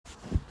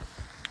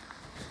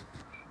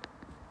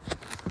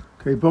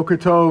Okay, Boker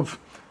Tov,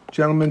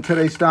 gentlemen.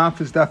 Today's daf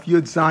is daf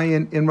Yud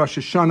Zayin in Rosh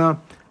Hashanah,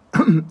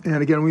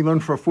 and again we learn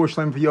for a four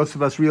shleim for Yosef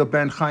Asriel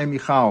ben Chaim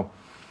Michal.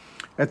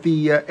 At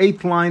the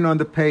eighth line on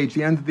the page,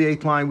 the end of the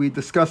eighth line, we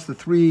discussed the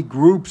three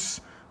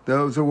groups: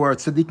 those who are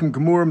tzaddikim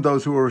gemurim,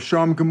 those who are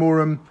Risham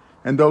gemurim,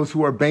 and those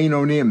who are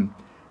Beinonim.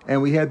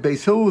 And we had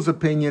Beis Hillel's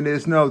opinion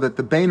is no, that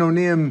the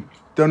Beinonim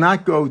do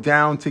not go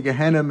down to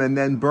Gehenna and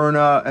then burn,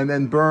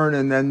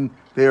 and then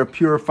they are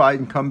purified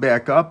and come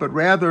back up, but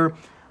rather,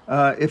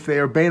 if they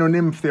are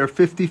Beinonim, if they're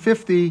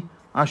 50-50,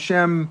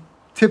 Hashem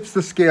tips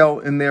the scale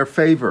in their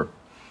favor.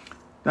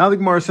 Now the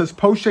Gemara says,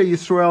 Poshe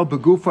Yisrael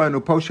begufa and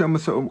Poshe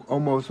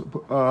almost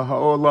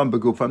ha'olam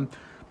begufa.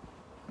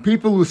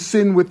 People who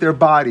sin with their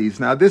bodies.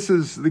 Now the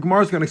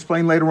Gemara is going to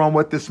explain later on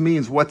what this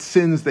means, what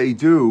sins they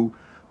do,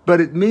 but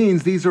it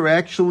means these are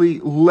actually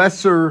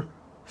lesser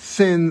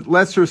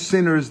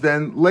sinners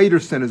than later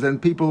sinners,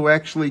 and people who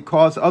actually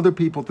cause other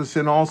people to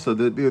sin also.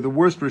 They're the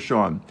worst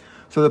Rishon.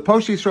 So the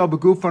Poshe Yisrael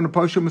begufa and the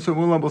Poshe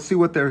Musamulam, we'll see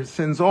what their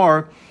sins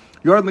are.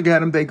 Yard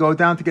Legadim, they go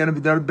down to Gehenna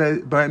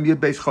B'Yud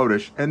Beis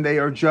Chodesh, and they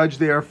are judged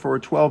there for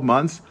 12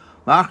 months.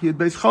 Lach Yud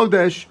Beis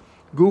Chodesh,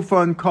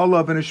 Gufan,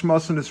 Kolav, and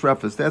Ishmas and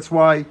Isrefes. That's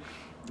why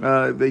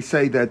they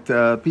say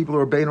that people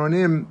who are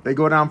Beinonim, they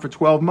go down for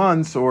 12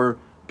 months, or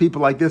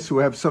people like this who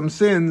have some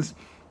sins,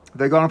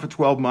 they go down for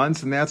 12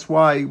 months, and that's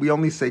why we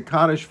only say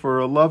Kaddish for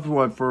a loved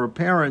one, for a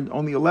parent,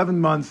 only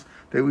 11 months,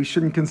 that we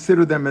shouldn't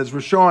consider them as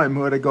Rishoim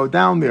who had to go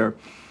down there.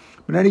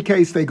 In any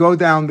case, they go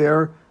down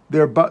there.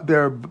 Their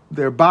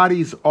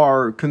bodies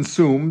are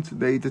consumed.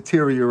 They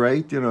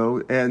deteriorate,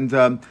 and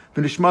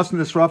v'nishmas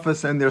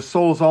nisrafas, and their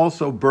souls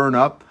also burn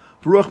up.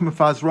 V'ruach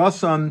mefaz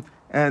rasam,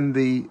 and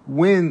the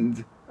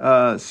wind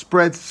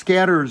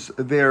scatters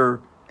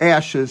their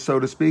ashes, so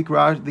to speak.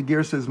 The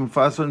gear says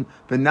mefasan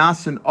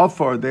v'nasin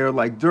ofar. They are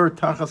like dirt.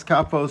 Tachas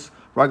kapos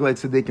raglei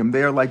tzaddikim.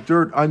 They are like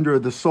dirt under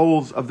the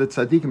soles of the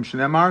tzaddikim.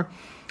 Shneimar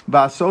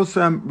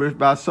v'asosam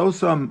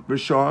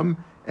risham,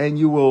 and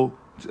you will.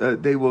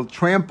 They will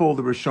trample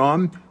the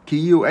Rishon,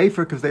 kiyu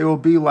efer, because they will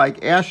be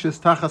like ashes,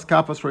 tachas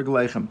kapas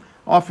reglechem.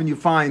 Often you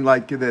find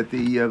like that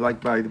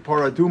like by the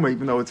Paraduma,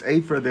 even though it's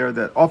efer there,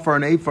 that ofar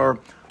and efer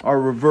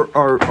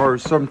are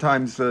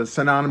sometimes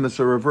synonymous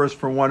or reversed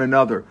from one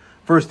another.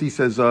 First he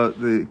says,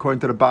 according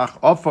to the Bach,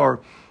 ofar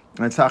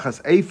and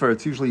tachas efer,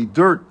 it's usually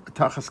dirt,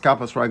 tachas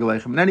kapas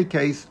reglechem. In any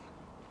case,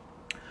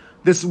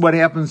 this is what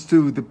happens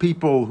to the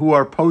people who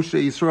are Poshe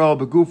Yisrael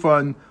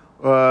begufan,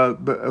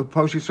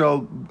 Poshe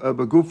Yisrael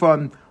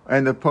begufan,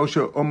 and the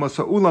Poshe Omos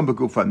Ha'ulam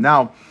begufan.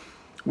 Now,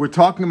 we're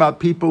talking about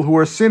people who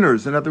are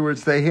sinners. In other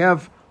words, they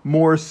have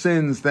more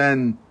sins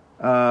than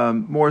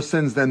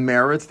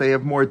merits. They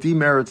have more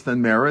demerits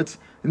than merits,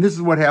 and this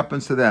is what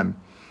happens to them.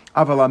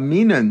 Aval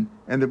Aminan,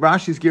 and the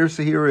Rashi's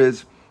Girsa here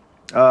is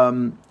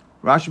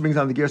Rashi brings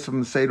down the Girsa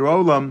from the Seder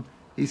Olam.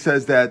 He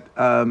says that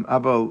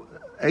Aval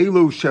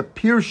Elu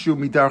shapirshu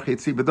midarch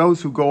yitzi, but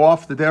those who go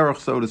off the derech,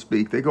 so to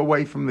speak, they go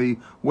away from the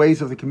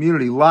ways of the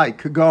community, like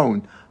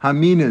kagon,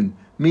 haminin.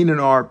 Minin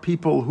are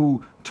people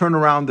who turn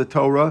around the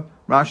Torah.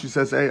 Rashi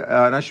says,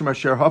 "Nashim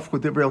asher hafku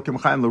divrei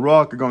kimchaim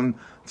l'roa kagon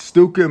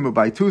stukim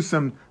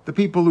ubaytusim." The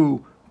people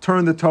who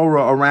turn the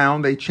Torah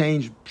around, they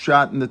change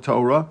pshat in the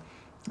Torah.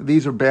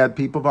 These are bad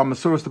people.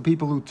 V'amasoros, the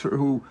people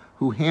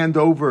who hand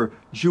over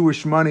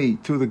Jewish money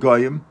to the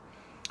goyim.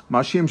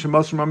 Mashim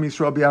shemosrim am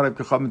Yisrael b'yadav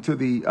kachamim, to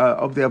the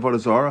of the avodah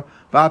zarah.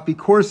 Va'api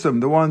korsim,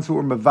 the ones who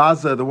are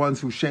mavaza, the ones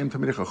who shame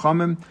tamid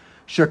chachamim.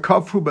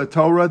 Shekafru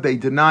b'Torah, they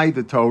deny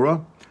the Torah.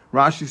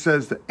 Rashi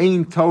says the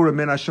ain Torah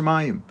min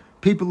hashemayim.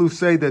 People who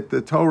say that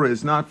the Torah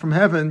is not from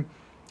heaven,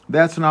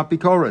 that's not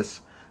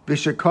bikoros.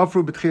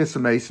 V'shekafru b'tchias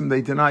hamesim,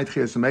 they deny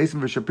tchias hamesim.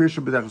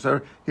 V'shapirshu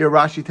b'dechasar. Here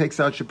Rashi takes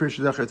out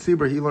shapirshu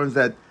b'dechasar. He learns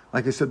that,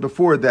 like I said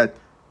before, that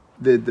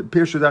the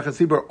Pirshu Dachat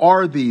Sibur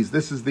are these.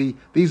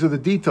 These are the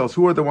details.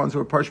 Who are the ones who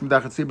are Parshim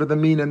Dachat Sibur? The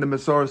Min and the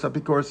Mesoros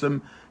Apikorsim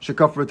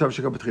Shekaf V'Tav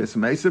Shekaf B'Tchias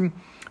Mesim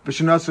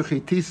V'Shenasu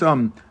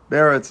Chitisam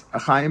Beretz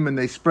Achayim, and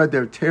they spread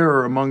their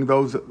terror among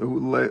those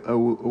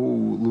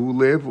who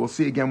live. We'll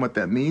see again what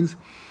that means.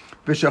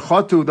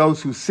 V'Shechatu,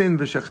 those who sin.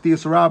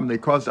 V'Shechtias Rabim, they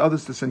caused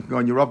others to sin.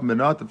 On Yerav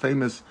Menat, the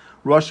famous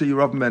Rasha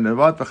Yerav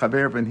Menavat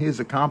V'Chaver and his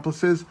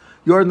accomplices.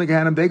 Yordan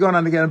Legahanim, they go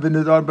on again.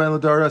 V'Nidar Ben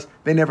Ladaras,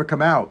 they never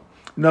come out.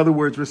 In other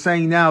words, we're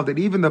saying now that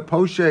even the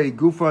Poshe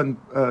Gufan,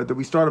 that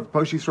we start with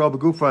Poshe Yisrael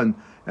Begufan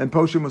and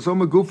Poshe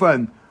Masoma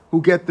Gufan,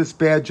 who get this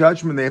bad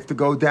judgment, they have to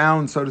go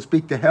down, so to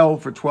speak, to hell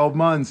for 12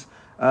 months,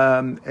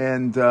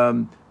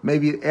 and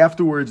maybe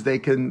afterwards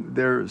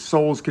their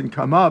souls can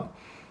come up.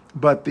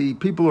 But the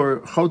people who are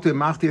Chote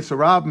Machtias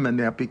Arabim and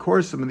the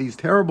Apikorsim and these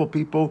terrible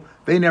people,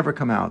 they never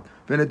come out.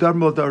 They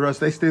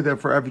stay there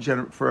for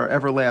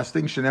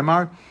everlasting.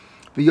 Shenemar,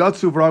 the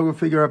Yotzu V'Rag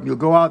figure up. You'll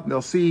go out and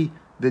they'll see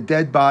the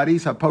dead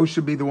bodies. Haposh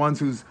should be the ones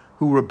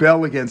who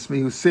rebel against me,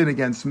 who sin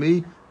against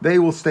me. They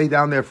will stay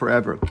down there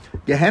forever.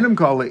 Gehenim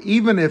Kala,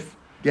 even if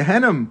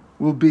Gehenim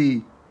will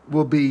be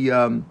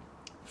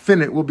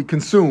finite, will be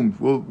consumed,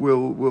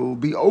 will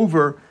be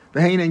over.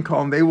 The Hainin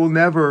Kala, they will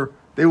never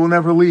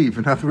leave.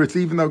 In other words,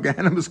 even though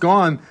Gehenim is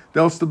gone,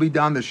 they'll still be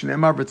down there.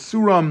 Shneimar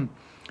v'tzuram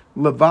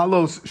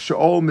levalos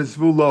sheol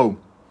mizvulo.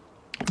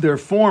 Their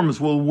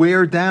forms will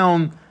wear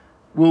down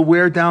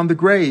the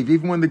grave.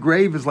 Even when the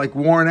grave is like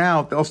worn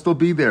out, they'll still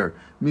be there.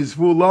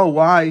 Mizvulo,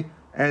 why?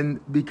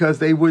 And because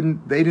they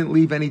didn't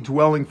leave any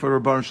dwelling for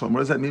Rabban Shalom. What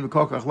does that mean?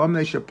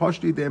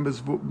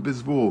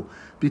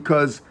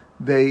 Because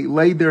they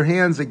laid their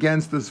hands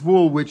against the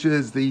zvul, which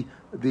is the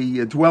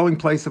dwelling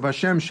place of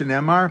Hashem.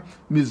 Shenemar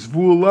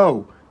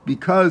mizvulo,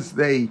 because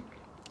they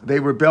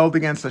rebelled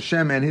against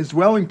Hashem and His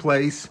dwelling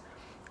place.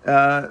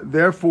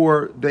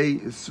 Therefore, they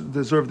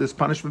deserve this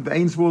punishment. The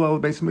Ein Zvul al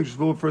Beis Hamikdash.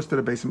 Zvul refers to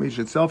the Beis Hamikdash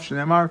itself.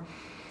 Shenemar,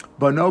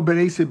 Bano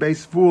B'nei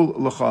Beis Zvul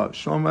L'cha.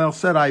 Shlomo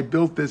said, "I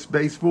built this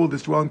Beis Zvul,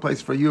 this dwelling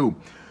place for you."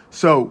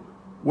 So,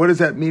 what does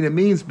that mean? It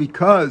means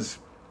because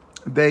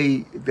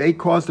they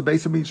caused the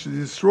Beis Hamikdash to be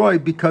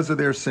destroyed because of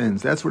their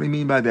sins. That's what he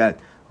mean by that.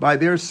 By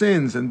their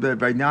sins and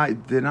by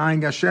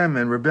denying Hashem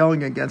and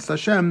rebelling against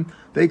Hashem,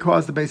 they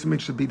caused the Beis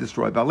Hamikdash to be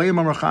destroyed.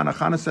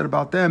 Chana said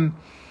about them,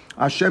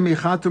 Hashem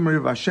yichatum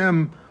riv,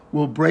 Hashem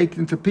will break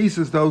into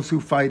pieces those who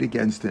fight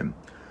against Him,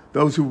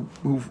 those who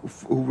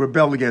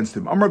rebel against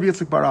Him. Amar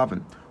Yitzchak bar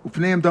Avin,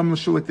 ufneim dam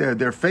l'shulik,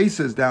 their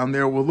faces down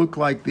there will look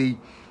like the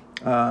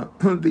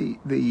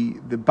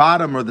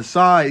bottom or the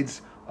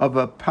sides of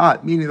a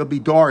pot, meaning they'll be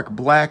dark,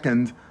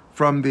 blackened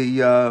from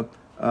the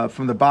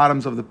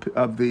bottoms of the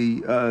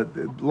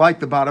like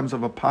the bottoms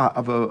of a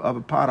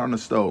pot on a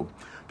stove.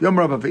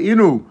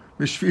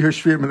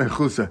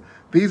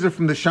 These are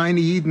from the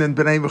shiny Eden and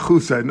Bnei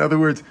Mechusa. In other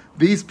words,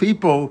 these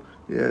people,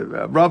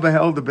 Rava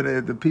held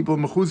the people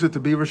of Mechusa to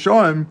be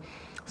Rishonim.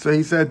 So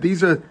he said,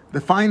 these are the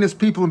finest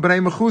people in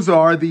Bnei Mechusa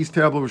are these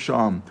terrible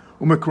Rishonim.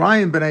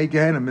 Umakrayim Bnei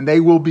Gehenim, and they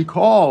will be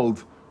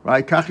called,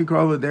 right? Kachi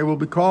Krola, they will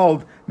be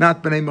called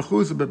not Bnei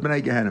Mechusa, but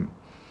Bnei Gehenim.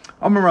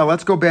 Amar,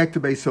 let's go back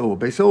to Beis Hillel.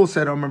 Beis Hillel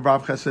said, Amar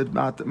Rav Chesed,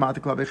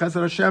 Matikla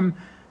Chesed,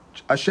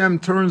 Hashem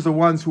turns the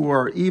ones who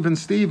are even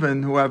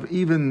Steven, who have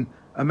even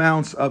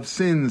amounts of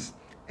sins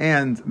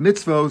and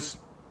mitzvos,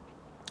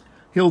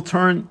 he'll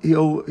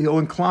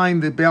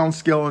incline the balance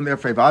scale in their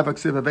favor.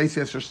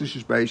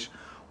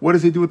 What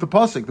does he do with the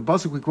pasuk? The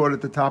pasuk we quoted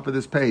at the top of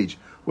this page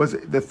was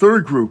the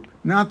third group,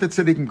 not the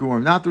tzaddik and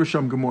gemurim, not the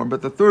risham gemurim,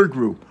 but the third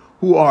group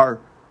who are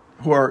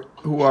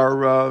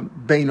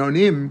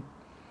beinonim.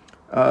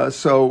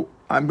 So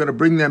I'm going to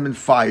bring them in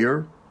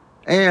fire,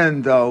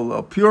 and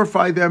I'll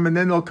purify them, and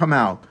then they'll come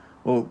out.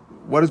 Well,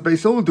 what does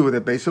Beis Hillel do with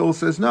it? Beis Hillel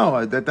says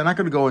no, that they're not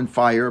going to go in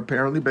fire.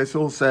 Apparently, Beis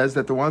Hillel says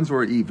that the ones who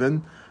are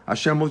even,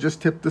 Hashem will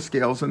just tip the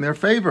scales in their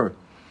favor.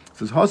 It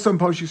says Hasam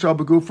Poshi Shal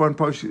Begufan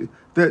Poshi.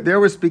 There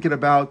we're speaking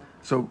about.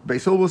 So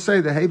Beis Hillel will say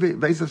that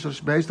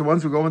the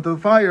ones who go into the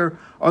fire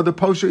are the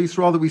Posha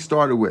Yisrael that we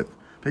started with.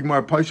 We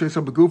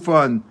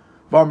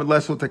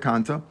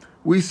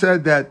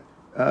said that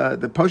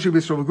the Posha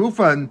Yisrael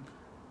Begufan,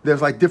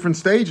 there's like different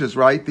stages,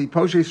 right? The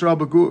Posha Yisrael,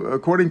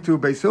 according to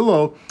Beis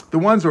Hillel, the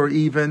ones who are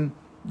even,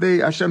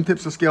 Hashem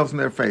tips the scales in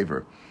their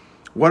favor.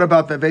 What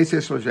about the Veis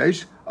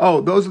Yisrael?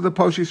 Oh, those are the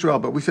Posha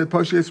Yisrael, but we said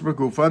Posha Yisrael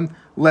Begufan,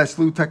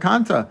 Leslu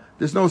Takanta.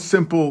 There's no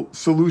simple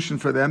solution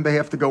for them. They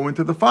have to go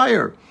into the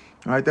fire.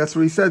 All right, that's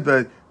what he said.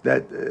 That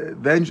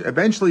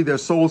eventually their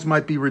souls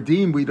might be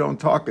redeemed.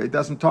 It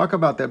doesn't talk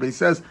about that, but he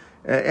says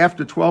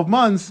after 12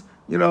 months,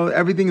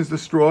 everything is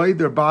destroyed.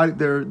 Their body,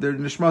 their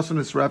nishmas and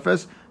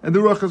nisrefes, and the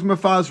ruach is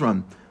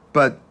mefazran.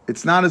 But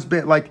it's not as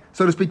bad. Like,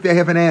 so to speak, they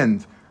have an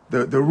end.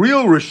 The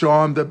real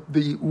Rishon,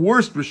 the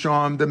worst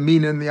Rishon, the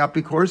Mina and the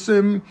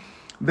Apikorsim,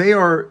 they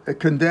are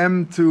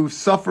condemned to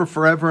suffer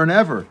forever and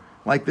ever.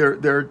 Like they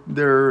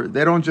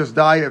don't just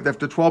die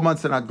after 12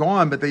 months. They're not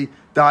gone, but they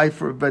die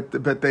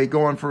but they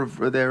go on for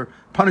their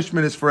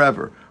punishment is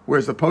forever.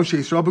 Whereas the Poshe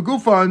Yisrael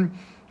Begufan,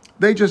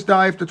 they just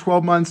die after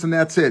 12 months and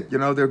that's it.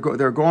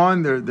 They're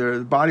gone.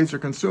 Their bodies are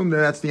consumed.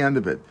 And that's the end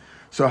of it.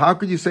 So how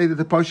could you say that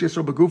the Poshe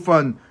Yisrael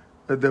Begufan,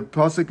 the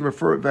pasuk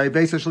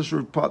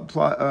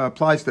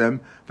applies to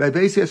them?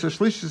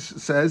 Vayveis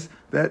says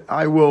that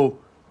I will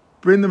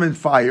bring them in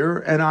fire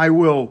and I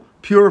will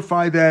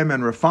purify them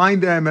and refine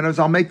them, and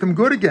I'll make them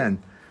good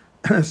again.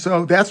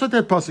 So that's what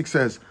that pasuk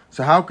says.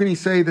 So how can he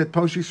say that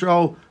Poshe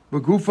Yisrael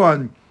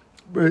Begufan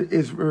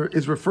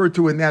is referred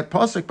to in that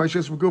pasuk? Poshe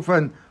Yisrael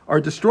Begufan are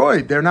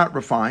destroyed; they're not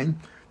refined.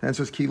 And it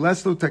says Ki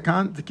leslo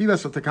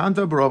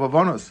takanta b'rov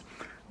avonos.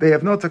 They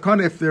have no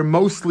takana if they're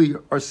mostly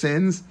are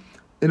sins.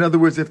 In other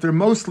words, if they're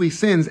mostly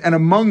sins, and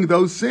among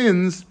those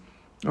sins,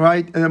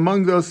 right, and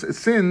among those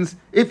sins,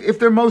 if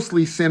they're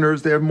mostly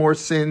sinners, they have more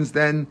sins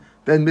than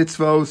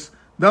mitzvos.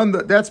 Then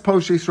that's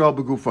Poshe Yisrael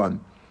Begufan,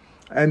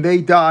 and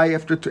they die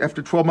after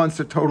 12 months.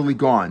 They're totally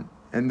gone.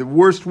 And the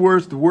worst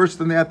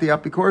than that, the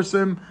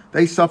Apikorsim,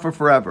 they suffer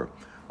forever.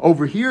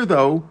 Over here,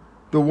 though,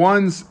 the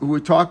ones who we're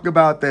talking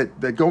about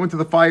that go into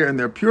the fire and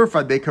they're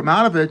purified, they come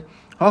out of it.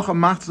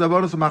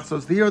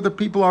 Here, the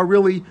people are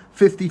really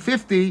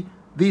 50-50.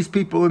 These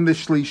people in the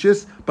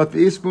Shlishis, but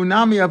the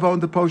Ismunami Avon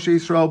the Poshe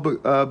Yisrael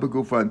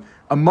Begufan.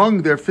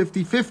 Among their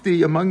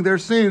 50-50, among their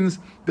sins,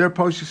 they're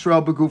Poshe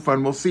Yisrael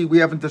Begufan. We'll see, we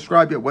haven't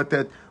described yet what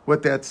that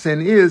sin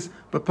is,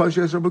 but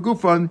Poshe Yisrael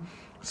Begufan,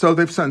 so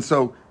they've sinned.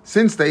 So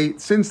since they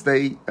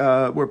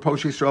were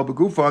Poshe Yisrael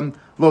Begufan,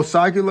 Lo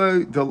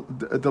Sagila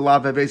the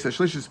Lav Avesa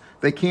Shlishis,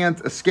 they can't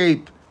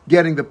escape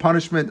getting the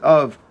punishment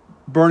of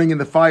burning in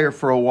the fire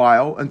for a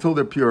while until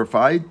they're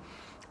purified,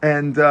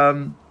 and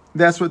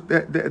that's what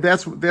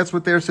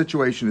their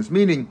situation is.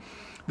 Meaning,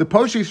 the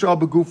Poshe Yisrael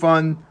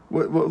Begufan.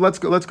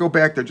 Let's go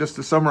back there just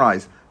to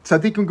summarize.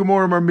 Tzaddikim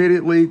Gemorim are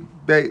immediately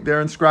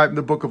they're inscribed in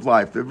the book of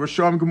life. The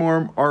Rishon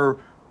Gemorim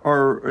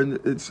are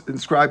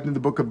inscribed in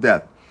the book of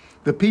death.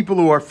 The people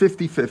who are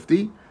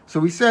 50-50, so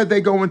we said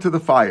they go into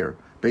the fire.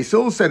 Beis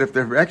Hillel said if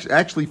they're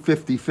actually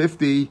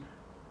 50-50,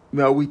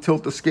 we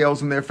tilt the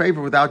scales in their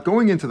favor without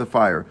going into the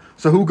fire.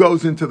 So who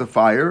goes into the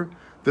fire?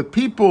 The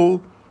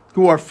people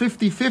who are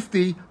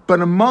 50-50,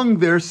 but among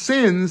their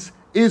sins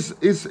is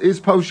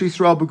Poshe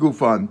Yisrael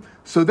Begufan.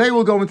 So they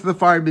will go into the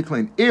fire and be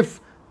clean. If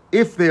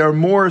there are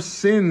more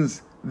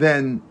sins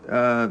than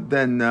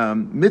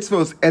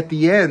mitzvos at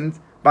the end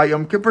by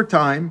Yom Kippur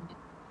time,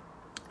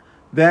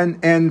 then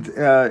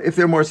if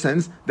there are more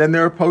sins, then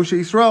they're Poshe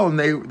Yisrael and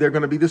they're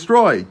going to be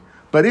destroyed.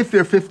 But if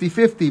they're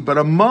 50-50, but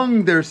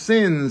among their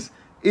sins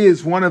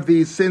is one of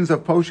these sins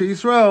of Poshe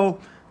Yisrael,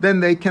 then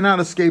they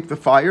cannot escape the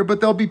fire, but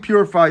they'll be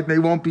purified and they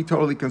won't be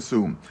totally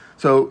consumed.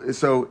 So they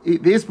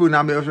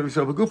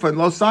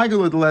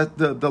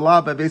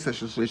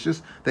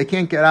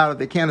can't get out of,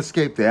 they can't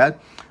escape that.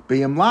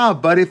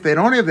 But if they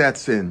don't have that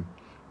sin,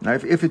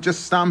 if it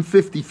just stam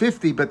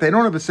 50-50, but they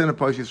don't have a sin of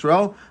Poshe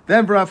Yisrael,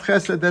 then V'rav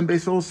Chesed, then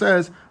Beis Hillel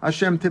says,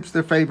 Hashem tips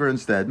their favor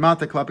instead.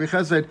 Mata klapi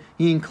Chesed,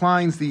 he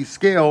inclines the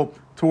scale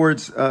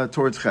towards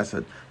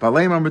Chesed.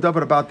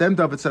 About them,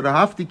 David said,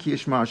 Ahafti ki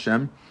yishma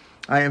Hashem,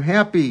 I am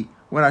happy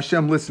when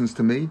Hashem listens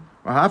to me.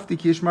 Ahafti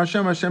ki yishma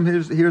Hashem, Hashem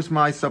hears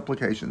my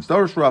supplications.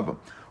 Darish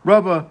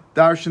Rava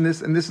darshan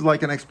this, and this is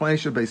like an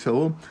explanation of Beis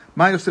Hillel.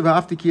 Ma'yosiv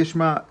ahafti ki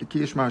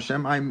yishma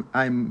Hashem,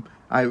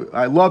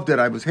 I loved it,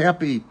 I was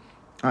happy.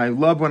 I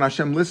love when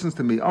Hashem listens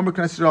to me. The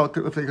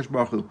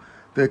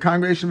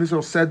congregation of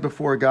Israel said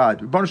before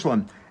God, when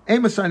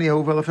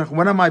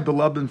am I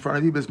beloved in front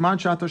of you?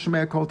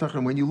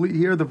 When you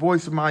hear the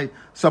voice of my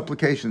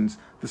supplications,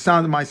 the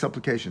sound of my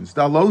supplications.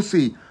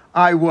 Dalosi,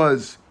 I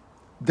was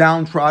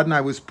downtrodden,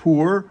 I was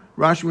poor.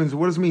 Rashi wins,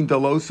 what does it mean,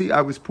 Dalosi?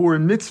 I was poor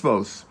in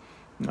mitzvos.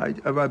 Dalani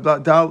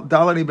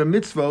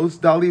b'mitzvos,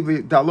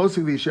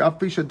 Dalosi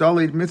v'shapisha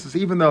dalid mitzvos,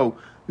 even though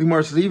the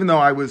Gemara says, even though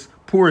I was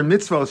poor in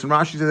mitzvos, and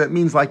Rashi says that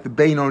means like the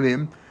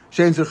Beinonim,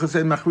 even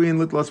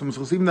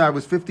though I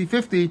was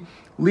 50-50,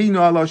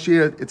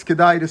 it's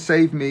kedai to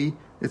save me,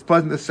 it's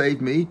pleasant to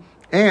save me,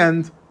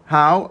 and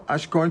how?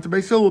 According to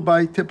Beis Hillel,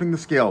 by tipping the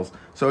scales.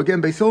 So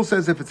again, Beis Hillel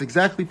says if it's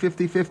exactly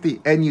 50-50,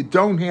 and you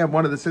don't have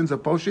one of the sins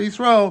of Poshe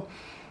Yisrael,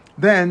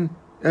 then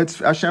it's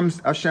Hashem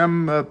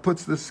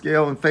puts the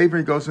scale in favor,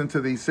 he goes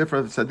into the Sifra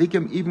of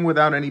Tzaddikim, even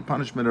without any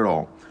punishment at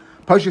all.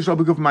 What is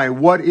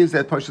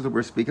that Poshe that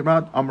we're speaking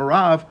about?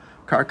 Amarav,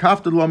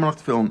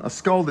 a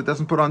skull that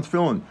doesn't put on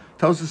tefillin.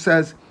 Tosafos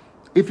says,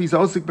 if he's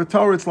osik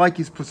b'Torah, it's like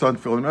he's puts on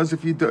tefillin. Whereas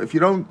if you're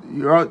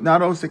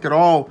not osik at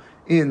all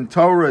in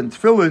Torah and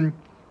tefillin,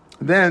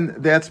 then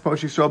that's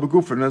Poshe Yisrael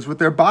Begufan. As with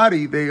their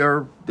body,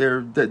 they're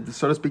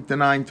so to speak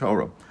denying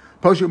Torah.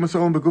 Poshe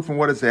Yisrael Begufan,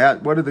 what is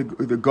that? What are the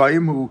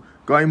goyim who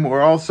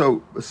are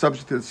also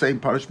subject to the same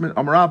punishment?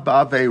 Amarav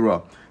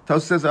ba'aveira.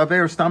 Tosafos says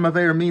Aveir, Stam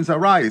Aveir means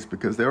Arayis,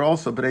 because they're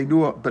also, B'nai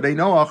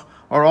Noach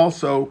are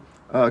also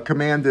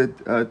commanded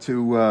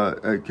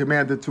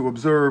to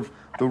observe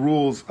the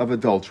rules of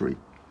adultery.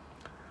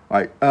 All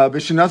right. What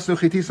is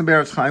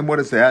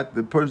that?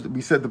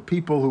 We said the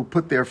people who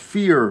put their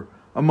fear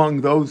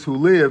among those who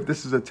live,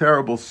 this is a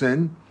terrible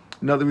sin.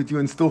 In other words, you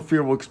instill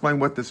fear. We'll explain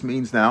what this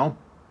means now.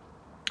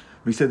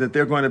 We said that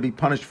they're going to be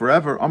punished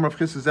forever.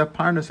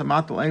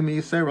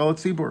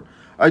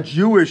 A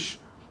Jewish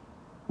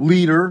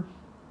leader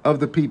of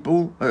the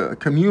people, a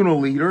communal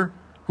leader,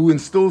 who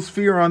instills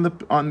fear on the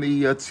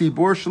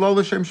tzibur shalol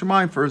l'shem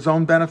shemayim for his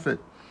own benefit.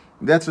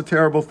 That's a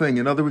terrible thing.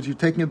 In other words, you're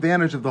taking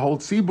advantage of the whole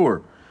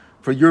tzibur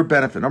for your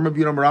benefit.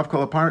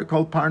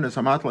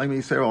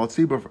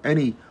 For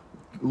any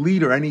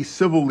leader, any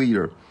civil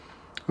leader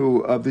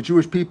who of the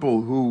Jewish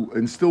people who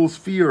instills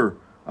fear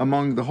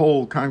among the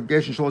whole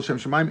congregation shalol l'shem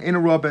shemayim, ein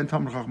roa ben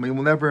tamid chacham. He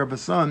will never have a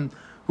son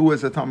who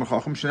is a tamid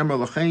chacham. Shneimar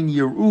l'chein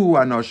yiru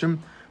anoshim.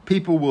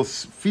 People will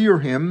fear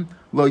him.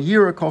 Lo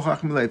yira kol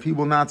chacham lev. He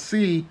will not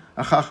see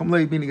a chacham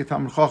lev, meaning a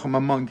tamid chacham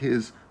among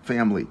his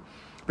family.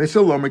 Beis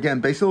Hillel again.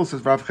 Beis Hillel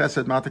says, "V'rav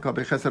Chesed matakal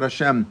beChesed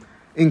Hashem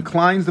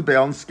inclines the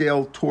balance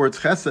scale towards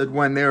Chesed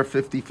when they're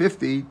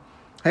 50-50.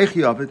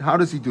 Hechi of it. How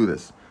does he do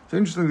this? So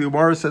interesting. The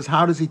Gemara says,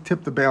 how does he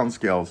tip the balance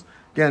scales?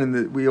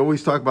 Again, we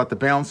always talk about the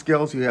balance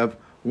scales. You have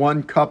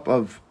one cup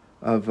of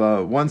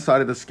one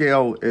side of the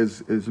scale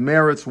is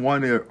merits,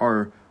 one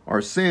are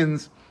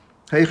sins.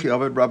 Hechi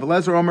of it. Rav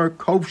Eliezer Omer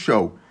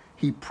Kovsho.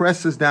 He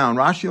presses down.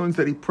 Rashi learns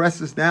that he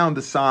presses down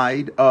the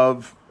side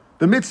of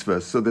the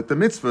mitzvahs, so that the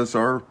mitzvahs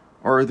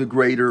are the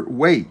greater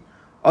weight.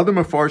 Other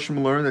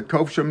Mefarshim learn that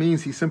Kovsha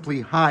means he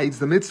simply hides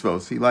the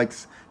mitzvahs.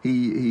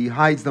 He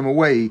hides them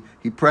away.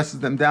 He presses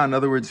them down. In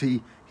other words,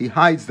 he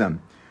hides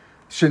them.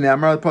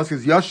 Shenemar, the pasuk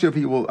is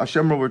Yashiv.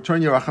 Hashem will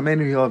return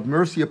Yerachamenu. He'll have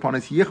mercy upon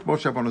us.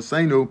 Yichbosh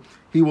avonoseinu.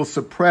 He will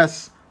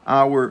suppress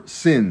our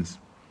sins.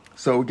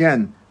 So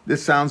again,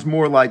 this sounds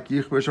more like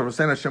Yichbosh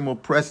avonoseinu. Hashem will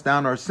press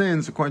down our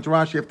sins. According to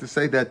Rashi, you have to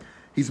say that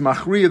He's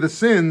machriya the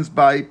sins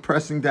by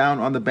pressing down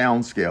on the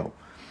balance scale.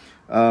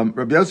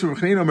 Rabbi Yosef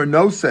Rechanina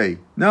no say,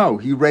 no,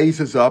 he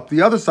raises up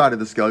the other side of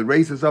the scale. He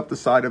raises up the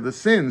side of the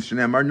sins.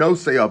 Shenemar no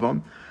say of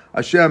him.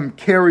 Hashem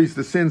carries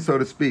the sin, so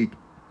to speak.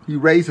 He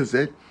raises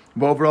it,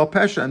 overall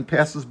pesha, and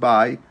passes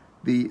by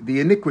the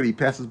iniquity,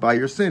 passes by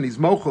your sin. He's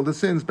mochel the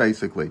sins,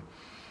 basically.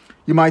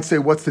 You might say,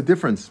 what's the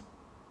difference?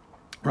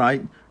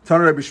 Right?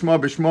 Tana Rabbi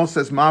Shmuel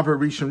says, Maver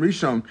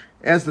Rishon.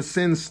 As the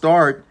sins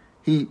start,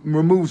 he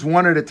removes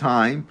one at a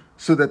time,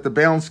 so that the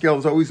balance scale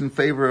is always in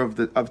favor of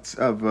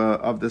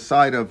the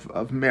side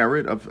of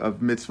merit, of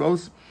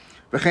mitzvos.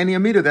 V'cheni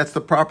amida, that's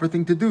the proper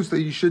thing to do, so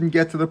you shouldn't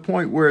get to the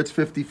point where it's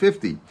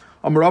 50-50.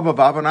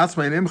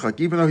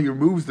 Even though he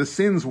removes the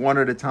sins one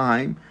at a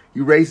time, he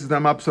raises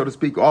them up, so to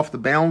speak, off the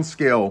balance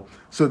scale,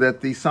 so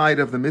that the side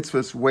of the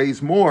mitzvahs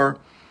weighs more,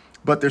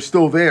 but they're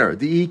still there.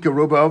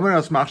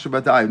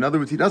 In other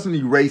words, he doesn't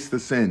erase the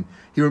sin.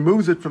 He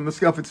removes it from the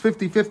scale. If it's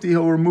 50-50,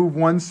 he'll remove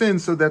one sin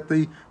so that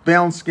the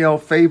balance scale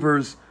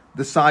favors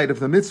the side of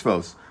the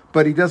mitzvos,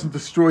 but he doesn't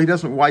destroy, he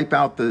doesn't wipe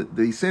out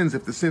the sins.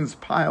 If the sins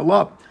pile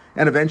up,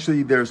 and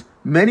eventually there's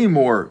many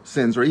more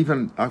sins, or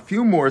even a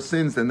few more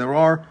sins than there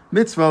are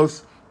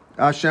mitzvos,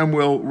 Hashem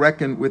will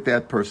reckon with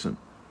that person.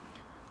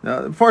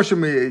 Now,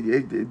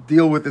 unfortunately, we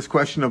deal with this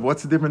question of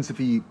what's the difference if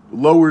he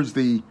lowers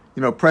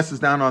presses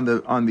down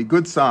on the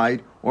good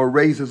side, or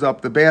raises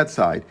up the bad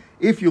side.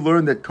 If you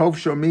learn that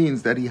kovsho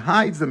means that he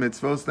hides the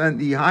mitzvos, then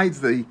he hides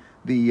the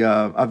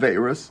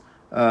aveirus,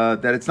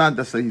 that it's not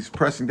just that he's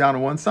pressing down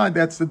on one side.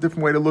 That's a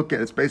different way to look at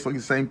it. It's basically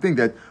the same thing.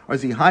 That, or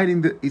is he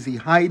hiding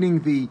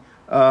the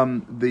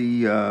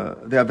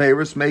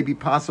Averis, maybe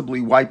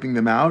possibly wiping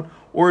them out,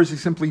 or is he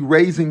simply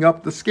raising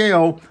up the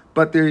scale,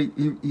 but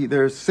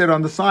they're set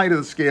on the side of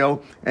the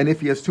scale, and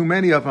if he has too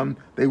many of them,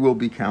 they will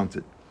be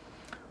counted.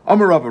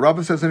 Amar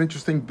Rava says an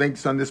interesting thing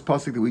on this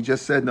pasuk that we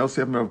just said, no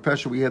seven of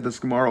Pesha, we had this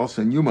Gemara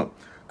also in Yuma.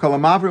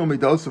 Kalamavri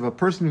Midos, a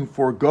person who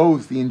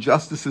forgoes the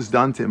injustices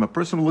done to him, a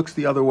person who looks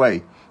the other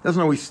way,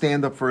 doesn't always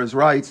stand up for his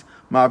rights,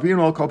 Ma'avrin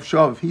al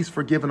Kopshav, he's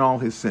forgiven all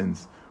his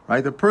sins.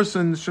 Right? The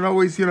person should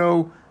always,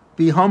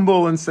 be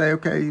humble and say,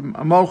 okay,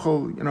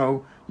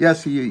 Amochel,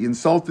 yes, he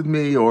insulted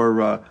me,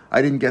 or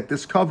I didn't get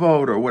this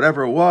kavod, or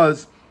whatever it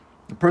was.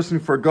 The person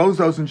who forgoes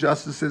those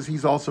injustices,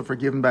 he's also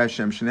forgiven by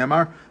Hashem.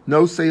 Shenemar,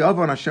 no say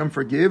avon, Hashem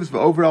forgives.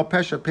 V'over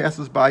pesha,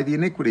 passes by the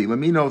iniquity.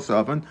 Lemi no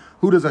savon,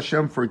 who does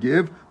Hashem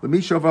forgive?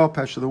 Lemi shovel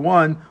pesha, the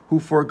one who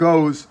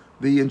forgoes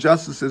the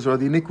injustices or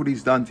the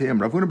iniquities done to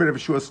him. Rav Huna ben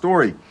Yeshua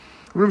story.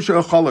 Rav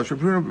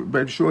Huna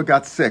ben Yeshua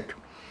got sick.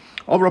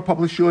 All Rav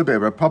Papa Shulebe,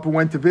 Rav Papa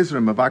went to visit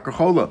him. Avakar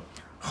Chola.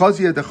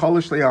 Chazia de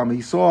Cholish Le'am.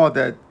 He saw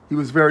that he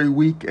was very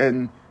weak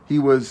and he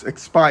was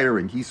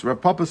expiring. Rav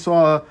Papa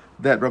saw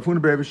that Rav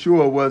Huna ben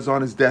Yeshua was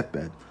on his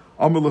deathbed.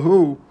 Amar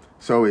lahu,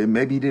 so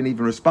maybe he didn't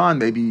even respond,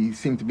 maybe he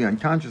seemed to be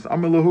unconscious.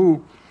 Amar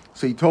lahu,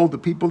 so he told the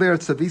people there,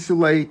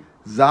 Tzavisule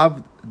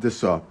Zav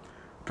Desa,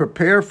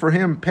 prepare for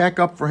him, pack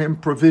up for him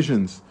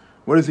provisions.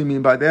 What does he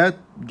mean by that?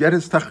 Get the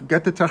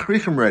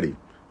tachrichim ready.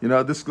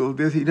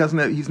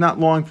 He's not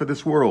long for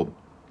this world.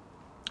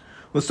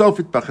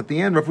 L'sofit bach, at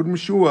the end, Rav Huna ben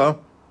Yeshua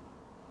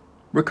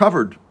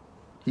recovered.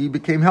 He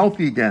became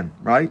healthy again,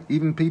 right?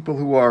 Even people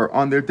who are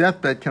on their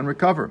deathbed can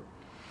recover.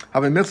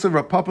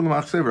 Rav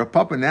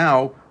Papa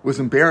now was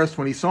embarrassed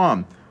when he saw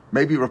him.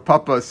 Maybe Rav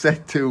Papa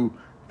said to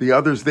the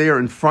others there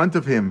in front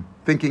of him,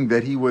 thinking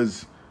that he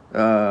was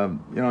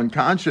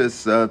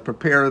unconscious,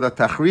 prepare the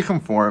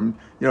tachrichim for him.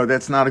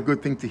 That's not a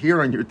good thing to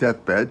hear on your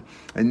deathbed.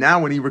 And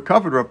now when he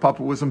recovered, Rav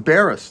Papa was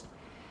embarrassed.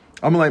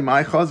 Amalei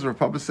Maichaz, Rav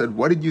Papa said,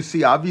 what did you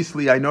see?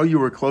 Obviously, I know you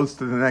were close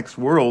to the next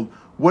world.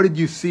 What did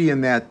you see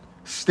in that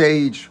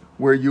stage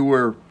where you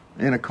were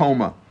in a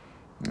coma?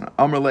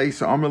 Amalei,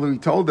 he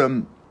told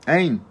them,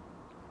 Ein,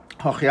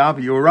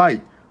 Hachiavi, you were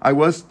right. I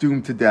was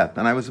doomed to death,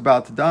 and I was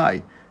about to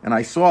die. And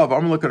I saw,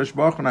 Kadosh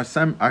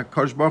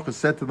Baruch Hu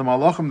said to the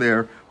Malachim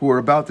there, who were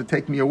about to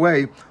take me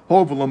away,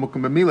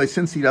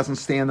 since he doesn't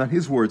stand on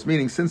his words,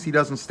 meaning since he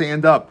doesn't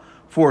stand up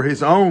for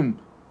his own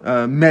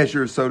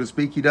measure, so to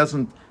speak, he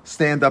doesn't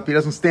stand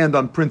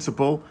on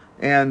principle,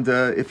 and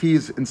if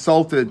he's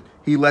insulted,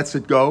 he lets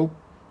it go.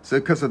 So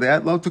because of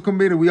that, lo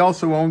tukumbida,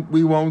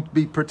 we won't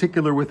be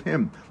particular with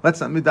him. Let's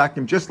not medak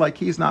him, just like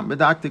he's not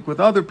medactic with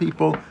other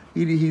people.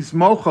 He's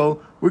mochel.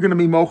 We're going to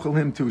be mochel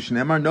him too.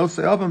 Shneimar no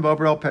se'avim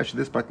v'over pesha.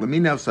 This but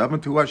leminav se'avim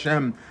to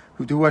Hashem.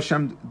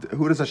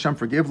 Who does Hashem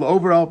forgive?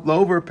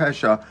 La'over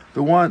pesha,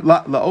 the one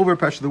la'over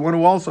pesha, the one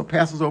who also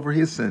passes over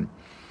his sin.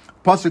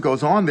 Pasuk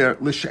goes on there.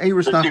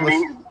 L'she'eris nachlas.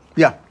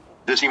 Yeah.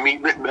 Does he mean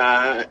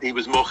he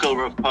was mochel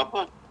Rav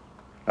Papa?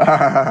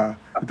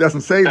 It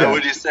doesn't say that.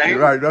 What are you saying?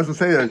 Right, it doesn't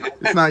say that.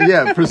 It's not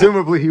yet.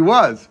 Presumably he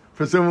was,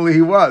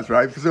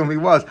 right? Presumably he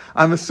was.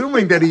 I'm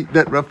assuming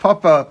that Rav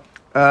Papa,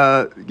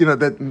 so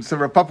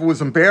Rav Papa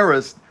was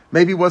embarrassed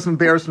Maybe he wasn't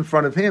embarrassed in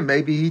front of him.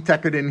 Maybe he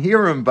didn't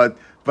hear him, but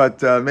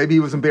maybe he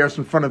was embarrassed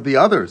in front of the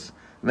others.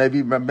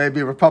 Maybe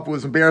Rav Papa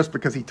was embarrassed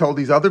because he told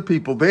these other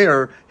people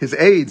there, his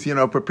aides,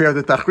 prepare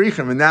the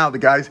tachrichim, and now the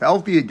guy's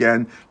healthy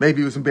again. Maybe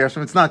he was embarrassed.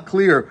 It's not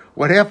clear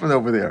what happened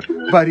over there.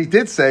 But he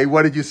did say,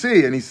 what did you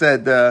see? And he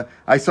said,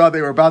 I saw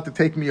they were about to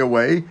take me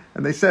away.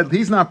 And they said,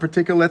 he's not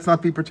particular, let's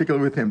not be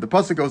particular with him. The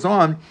pasuk goes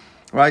on,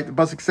 right? The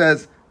pasuk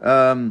says,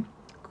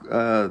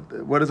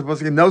 what is the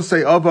pasuk? No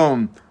say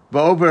avon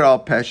v'over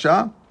al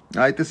pesha.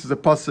 Right, this is a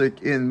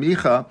pasuk in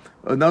Micha.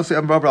 No say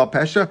avon v'over al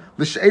pesha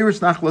l'sheiris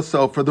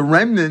nachlaso, for the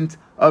remnant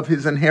of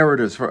his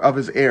inheritors, of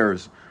his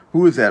heirs.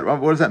 Who is that?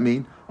 What does that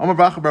mean? Amar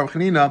Bracha bar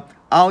Chanina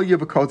al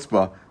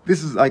yevkotzba.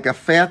 This is like a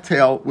fat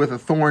tail with a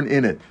thorn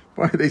in it.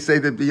 They say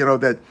that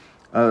that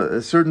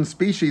certain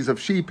species of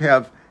sheep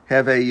have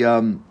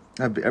a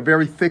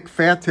very thick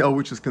fat tail,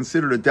 which is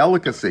considered a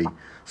delicacy.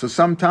 So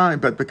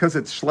but because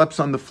it schleps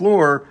on the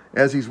floor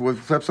as he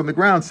schleps on the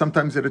ground,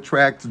 sometimes it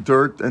attracts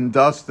dirt and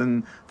dust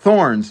and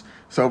thorns.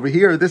 So over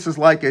here, this is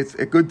like it's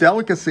a good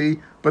delicacy,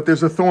 but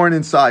there's a thorn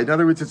inside. In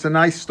other words, it's a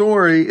nice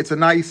story, it's a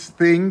nice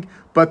thing,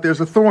 but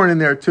there's a thorn in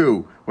there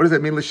too. What does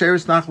that mean?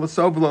 L'sheris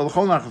nachlaso v'lo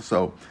l'chol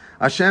nachlaso.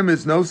 Hashem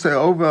is no say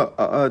avon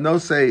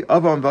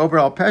v'over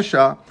al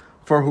pesha.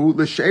 For who?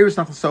 L'sheris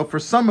nachlaso, for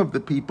some of the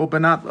people, but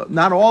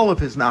not all of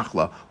his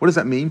nachla. What does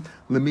that mean?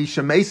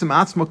 L'misha mesim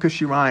atzmo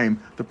kashirayim.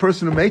 The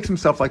person who makes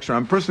himself like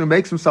shirayim, the person who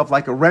makes himself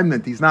like a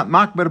remnant. He's not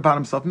makbid about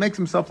himself, makes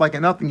himself like a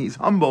nothing. He's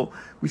humble.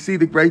 We see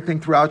the great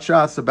thing throughout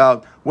Shas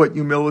about what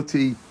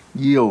humility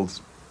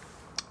yields.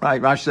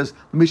 Right? Rashi says,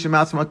 l'misha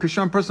atzmo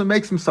kashirayim. A person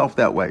makes himself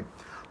that way.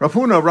 Rav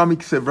Huna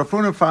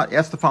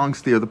asked the following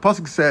steer. The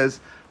pasuk says,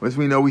 as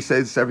we know, we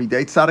say this every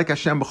day. Tzadik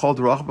Hashem b'chol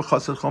derach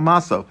b'chased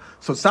chomaso.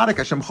 So tzadik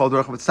Hashem b'chol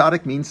derach, but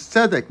tzadik means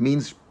tzedek,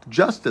 means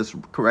justice,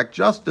 correct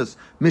justice,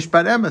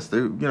 mishpat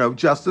emes,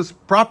 justice,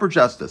 proper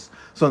justice.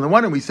 So on the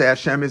one hand, we say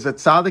Hashem is a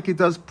tzadik; He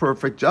does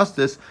perfect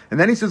justice, and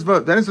then He says,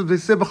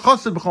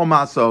 b'chased b'chol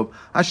maso.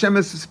 Hashem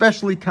is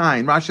especially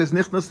kind. Rashi says,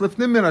 nichnas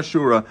lifnim min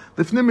ashura.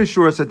 Lifnim min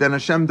ashura said, then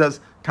Hashem does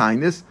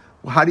kindness.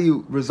 Well, how do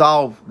you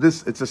resolve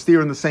this? It's a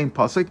steer in the same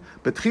pasuk.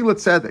 B'tchilat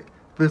tzedek,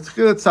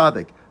 b'tchilat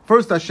tzadik.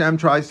 First, Hashem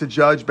tries to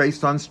judge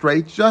based on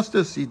straight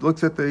justice. He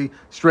looks at the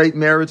straight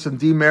merits and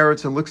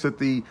demerits, and looks at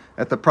the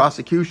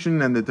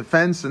prosecution and the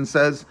defense, and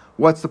says,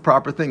 "What's the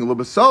proper thing?"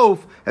 L'basof,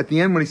 at the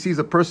end, when he sees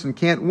a person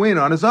can't win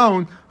on his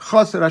own,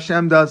 Chesed,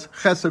 Hashem does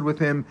chesed with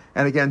him,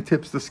 and again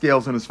tips the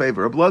scales in his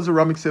favor. Ablazer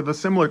Ramik said a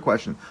similar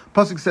question.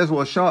 Pasuk says,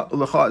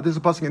 "This is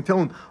a pasuk in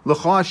Tehillim,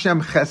 L'cha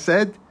Hashem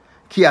chesed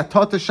ki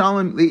atot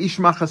shalom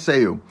liishma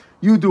chaseu."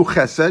 You do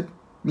chesed,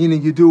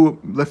 meaning you do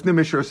lefnim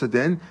mishur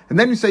sadin, and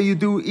then you say you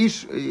do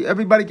ish.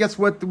 Everybody gets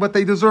what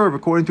they deserve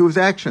according to his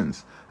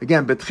actions.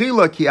 Again,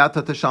 betchila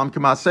kiata tasham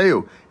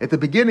kemaseu. At the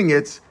beginning,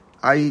 he's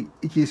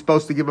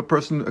supposed to give a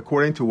person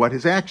according to what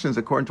his actions,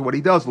 according to what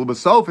he does.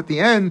 L'basof, at the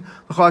end,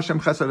 l'chashem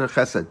chesed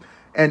chesed.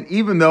 And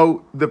even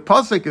though the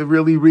pasuk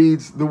really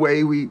reads the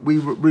way we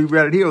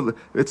read it here,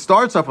 it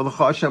starts off with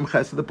l'chashem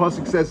chesed. The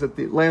pasuk says at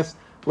the last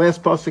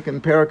pasuk in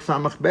Perak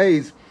Samach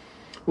Beis,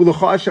 so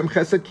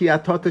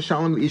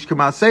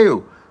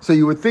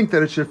you would think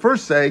that it should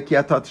first say and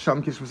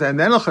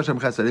then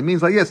chesed. It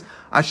means like this: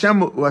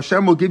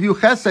 Hashem will give you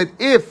chesed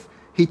if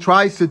he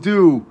tries to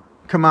do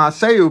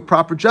kamaseu,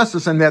 proper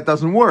justice, and that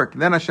doesn't work.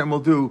 Then Hashem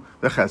will do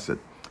the chesed.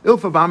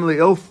 Ilfa,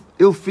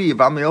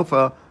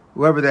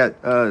 whoever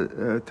that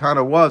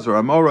Tana was or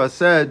Amora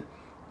said,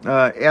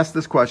 asked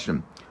this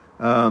question.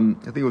 I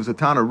think it was a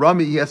Tana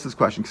Rami. He asked this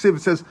question. It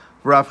says,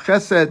 Rav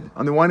Chesed,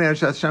 on the one hand,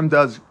 Hashem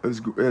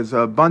is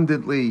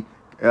abundantly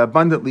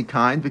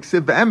kind.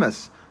 V'ksiv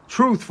v'emes,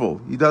 truthful.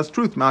 He does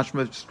truth,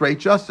 mashma, straight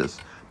justice.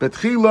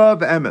 Betchila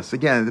v'emes.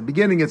 Again, at the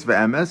beginning it's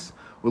v'emes.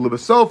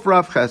 U'lebasof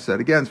Rav Chesed.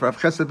 Again, it's Rav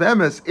Chesed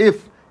v'emes.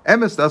 If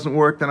emes doesn't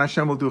work, then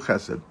Hashem will do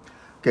chesed.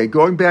 Okay,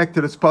 going back to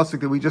this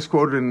pasuk that we just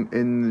quoted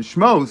in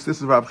Shmos, this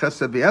is Rav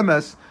Chesed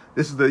v'emes.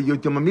 This is the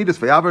Yud Yom Amidas.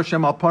 V'yavar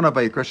Hashem al panav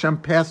v'yikra. Hashem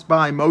passed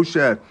by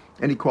Moshe,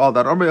 and he called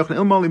out, if it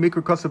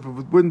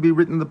wouldn't be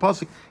written in the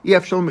pasuk,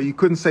 you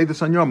couldn't say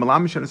this on your own.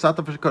 Hashem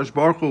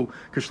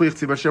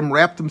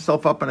wrapped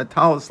himself up in a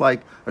talus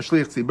like a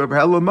shliach tzibur. But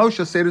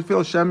Moshe said to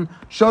Hashem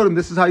showed him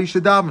this is how you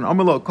should daven.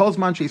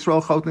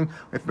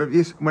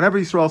 Whenever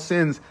Yisrael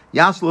sins,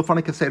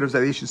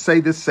 that he should say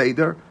this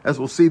seder, as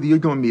we'll see the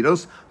Yugam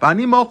Amidos.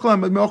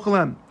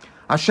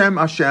 Hashem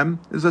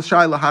is a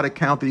shayla how to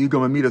count the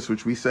Yugam Amidos,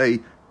 which we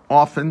say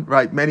often,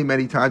 right,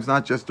 many times,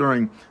 not just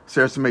during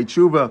Seres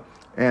Tshuva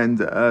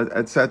and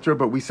etc.,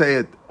 but we say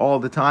it all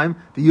the time.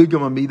 The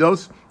Yud-Gim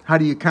Amidos, how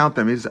do you count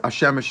them? Is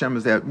Hashem,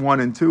 is that 1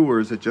 and 2, or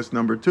is it just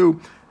number 2?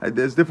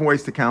 There's different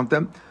ways to count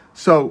them.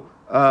 So,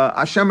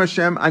 Hashem,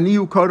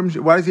 Aniyu Kodem,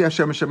 why is he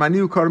Hashem,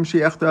 Aniyu Kodem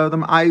She'echta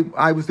Adam,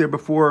 I was there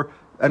before,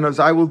 and as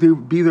I will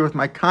be there with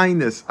my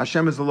kindness.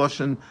 Hashem is the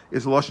Lashon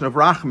of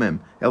Rachmim.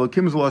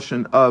 Elokim is the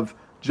Lashon of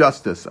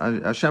justice.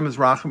 Hashem is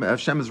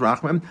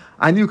Rachmim.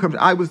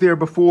 I was there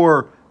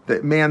before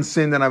that man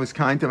sinned and I was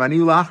kind to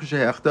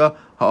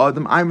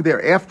him. I'm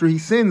there after he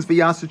sins.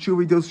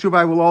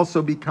 I will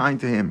also be kind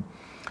to him.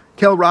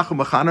 Kel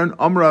Racham Machanan,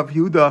 Amrav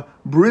Yehuda,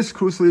 Bris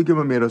Krus Ligim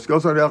Amidos.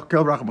 Goes on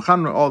Kel Racham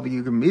Machanan, all the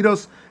Yigim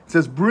Amidos. It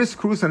says Bris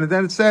Krus, and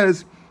then it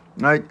says,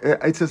 right,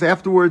 it says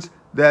afterwards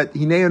that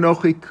Hinei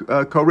Anochi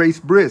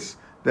Kores Bris,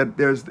 that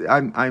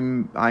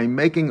I'm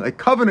making a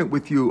covenant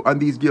with you on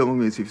these Gilgal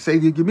Midos. If you say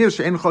the Gemidos,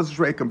 She'en Choshesh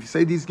Reikum, if you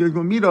say these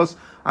Gilgal Midos,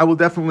 I will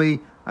definitely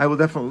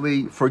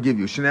forgive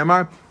you.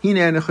 Shenemar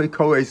Hinei Anochi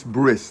Kores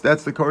Bris.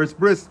 That's the Kores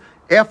Bris.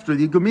 After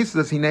the Gemidos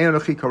says Hinei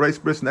Anochi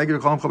Kores Bris Neged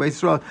Chol Chavei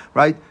Yisrael,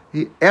 right?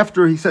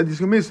 After he said these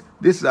Gemidos,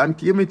 this I'm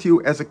giving it to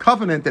you as a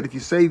covenant that if you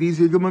say these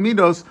Gilgal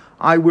Midos,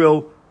 I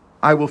will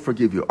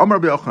forgive you. Amar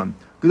B'Yochanan.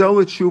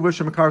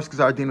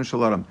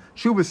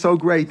 Shuva is so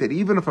great that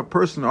even if a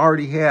person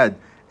already had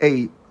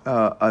a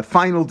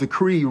final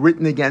decree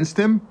written against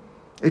him,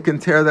 it can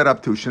tear that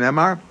up too.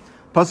 Shneimar,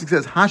 Pasuk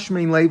says,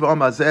 Hashmein leiv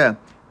amazeh.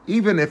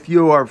 Even if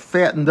you are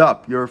fattened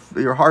up, your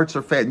hearts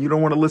are fattened, you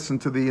don't want to listen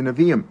to the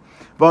Nevi'im.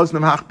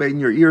 V'oznam hachbein,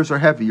 your ears are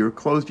heavy, you're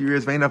closed your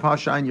ears, ve'enav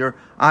hashain, your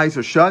eyes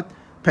are shut.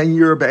 Pen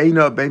yir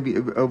be'ena,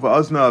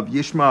 v'oznav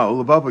yishma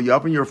ulavav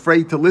yavin, you're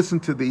afraid to listen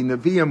to the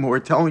Nevi'im who are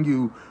telling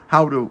you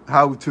how to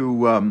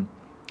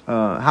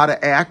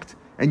act,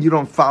 and you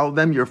don't follow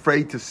them. You're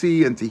afraid to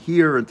see and to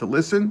hear and to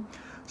listen.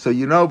 So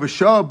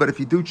v'shah, but if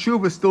you do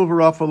tshuva, still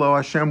v'rafalo,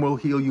 Hashem will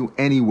heal you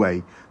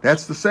anyway.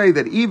 That's to say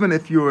that even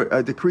if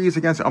your decree is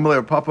against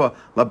Amalei Papa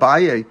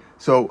Labaye,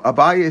 so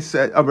Abaye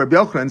said, Rabbi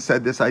Yochanan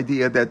said this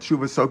idea that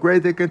tshuva is so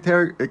great it can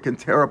tear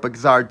up a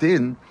gzar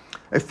din,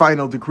 a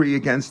final decree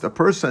against a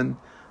person.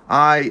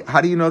 How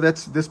do you know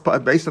that's this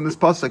based on this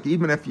pasuk?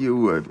 Even if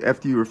you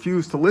after you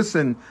refuse to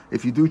listen,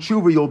 if you do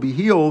tshuva, you'll be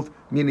healed,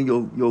 meaning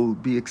you'll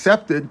be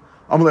accepted.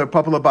 And maybe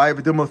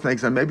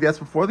that's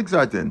before the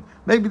gzar din.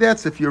 Maybe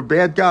that's if you're a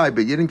bad guy,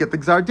 but you didn't get the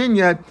gzar din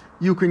yet.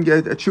 You can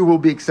get a tshuva will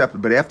be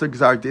accepted, but after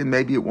gzar din,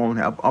 maybe it won't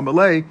have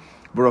amalei.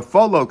 But a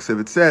follows if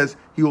it says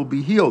he will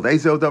be healed.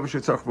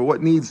 But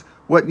what needs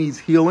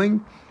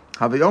healing?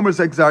 The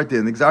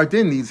gzar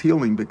din needs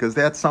healing because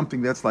that's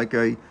something that's like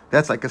a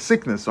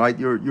sickness, right?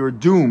 You're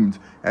doomed.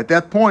 At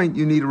that point,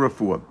 you need a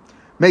refuah.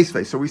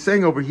 Meisvei. So we're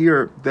saying over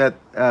here that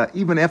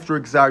even after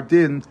a gzar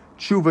din,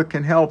 tshuva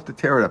can help to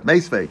tear it up.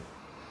 Meisvei.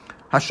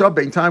 Hashab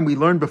bein time we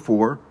learned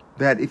before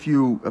that if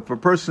a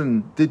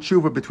person did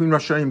tshuva between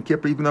Rosh Hashanah and Yom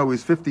Kippur, even though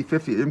he's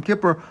 50-50, Yom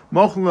Kippur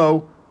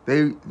mochlo,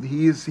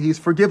 he's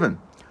forgiven.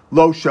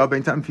 Lo shab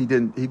bein time if he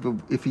didn't do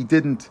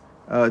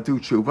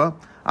tshuva.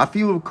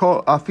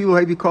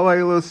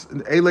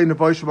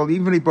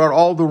 Even he brought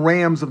all the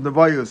rams of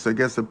Nevoyos, I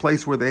guess a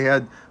place where they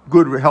had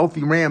good,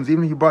 healthy rams.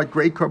 Even if he brought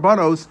great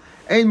karbanos,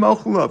 ein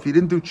mochlo. If he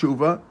didn't do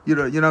tshuva, you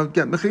don't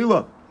get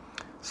mechila.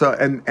 So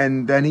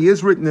and then he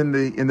is written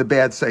in the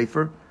bad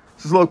sefer.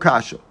 This is lo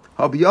kasha.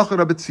 That's by a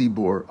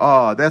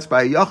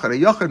yachad. A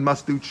yachad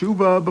must do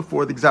tshuva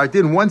before the gzar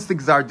din. Once the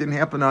gzar din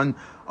happen on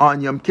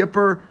Yom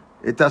Kippur,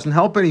 it doesn't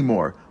help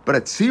anymore. But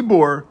at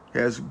tzibur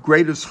has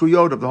greater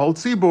zchuyot of the whole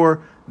tzibur.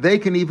 They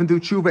can even do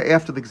tshuva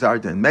after the gzar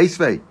din.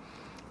 Meisvei.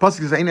 Pasuk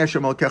says, "Ein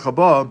Hashem al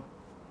kechaba."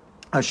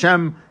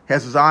 Hashem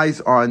has his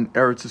eyes on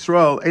Eretz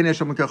Yisrael. Ein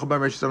Hashem al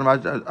kechaba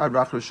ad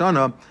Rosh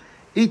Hashanah.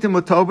 Itim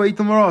l'tova,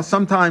 itim l'ra.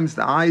 Sometimes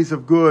the eyes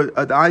of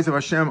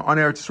Hashem on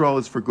Eretz Yisrael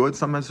is for good.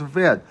 Sometimes for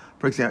bad.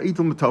 For example,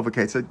 itim l'tova.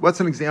 Kate said, what's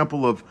an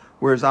example of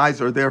where his eyes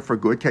are there for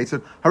good? Kate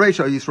said,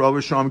 Haresha Yisrael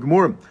Risham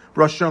Gemurim.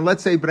 Rosh Hashanah.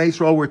 Let's say Bnei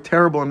Yisrael were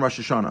terrible in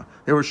Rosh Hashanah.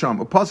 They were sham.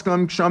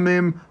 Upaskam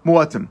shamim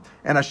muatim.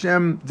 And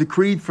Hashem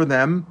decreed for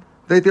them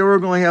that they were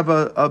going to have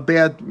a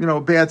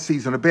bad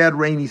season, a bad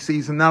rainy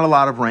season, not a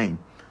lot of rain.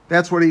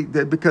 That's what he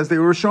did because they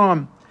were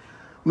sham.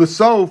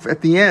 L'sof,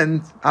 at the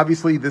end,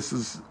 obviously this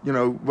is,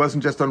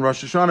 wasn't just on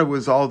Rosh Hashanah, it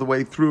was all the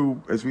way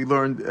through, as we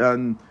learned,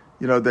 that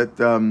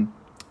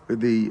the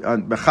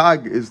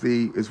Bechag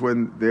is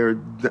when they're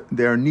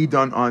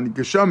nidon on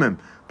Geshamim.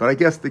 But I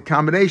guess the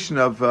combination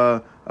of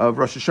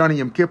Rosh Hashanah,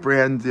 Yom Kippur,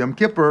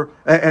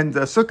 and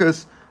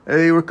Sukkot,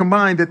 they were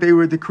combined that they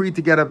were decreed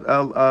to get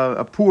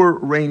a poor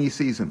rainy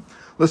season.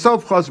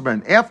 L'sof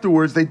Chazben.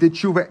 Afterwards, they did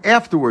tshuva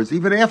afterwards,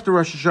 even after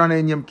Rosh Hashanah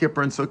and Yom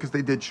Kippur and Sukkot,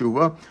 they did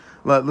tshuva.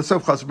 Now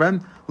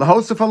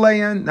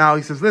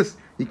he says this,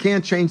 you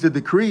can't change the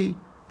decree.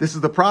 This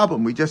is the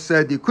problem. We just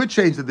said you could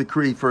change the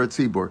decree for a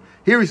tzibur.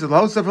 Here he says,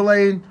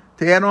 to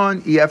add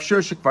on, you can't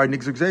change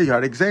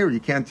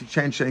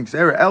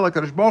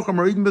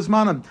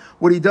gzera.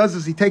 What he does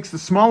is he takes the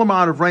small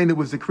amount of rain that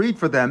was decreed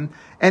for them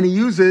and he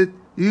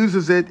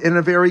uses it in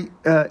a very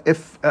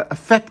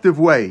effective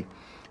way.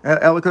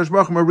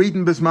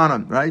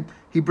 Right?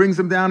 He brings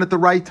them down at the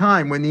right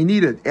time when you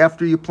need it.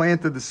 After you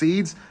planted the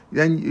seeds,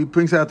 then he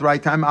brings it at the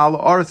right time on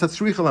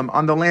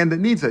the land that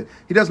needs it.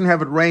 He doesn't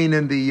have it rain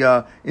in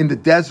the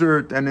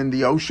desert and in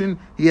the ocean.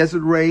 He has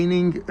it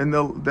raining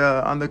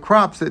on the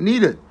crops that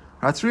need it.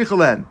 It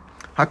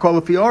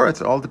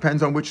all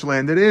depends on which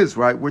land it is,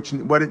 right?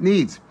 What it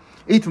needs.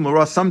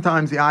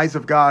 Sometimes the eyes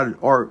of God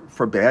are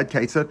for bad.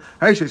 Let's say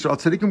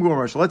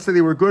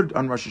they were good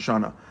on Rosh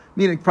Hashanah,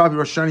 meaning probably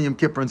Rosh Hashanah, Yom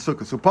Kippur, and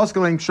Sukkot. So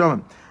Paschal Ein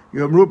Shomim.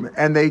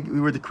 And they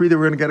were decreed they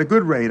were going to get a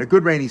good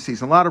rainy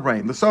season, a lot of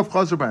rain. The Sof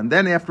Chazarban.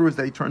 Then afterwards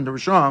they turned to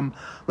Risham,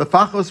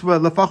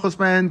 Lefachos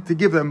man to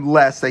give them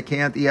less. They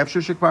can't. In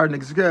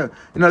other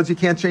words, you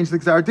can't change the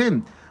Gzar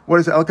Din. What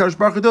is El Kadosh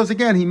Baruch Hu does?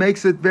 Again, he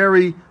makes it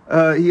very.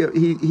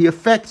 He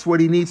affects what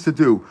he needs to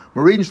do.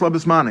 Maridin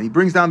Shlabis Mana. He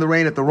brings down the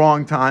rain at the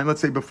wrong time. Let's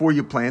say before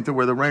you plant it,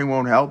 where the rain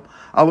won't help.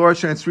 Alor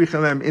Shen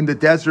Tzrichem in the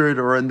desert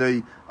or in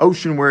the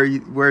ocean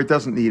where it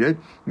doesn't need it.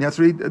 And that's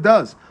what he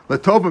does.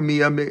 Latova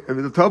Mia.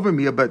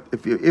 But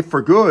if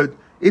for good,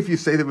 if you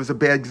say there was a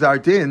bad Gzar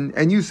Din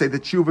and you say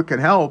that Tshuva can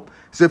help,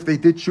 so if they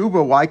did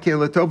Tshuva, why can't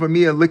Latova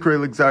Mia Likre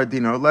Gzar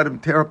Din or let him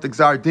tear up the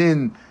Gzar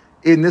Din?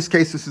 In this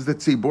case, this is the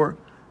Tzibor.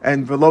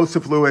 And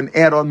velociflu and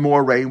add on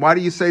more rain. Why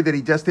do you say that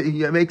he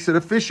makes it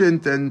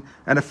efficient and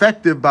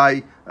effective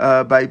by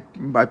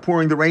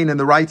pouring the rain in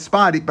the right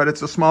spot? But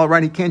it's a smaller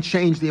rain. He can't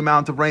change the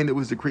amount of rain that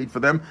was decreed for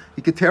them.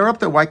 He could tear up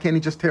that. Why can't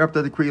he just tear up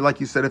the decree like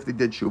you said if they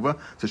did tshuva?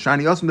 So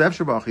shani osam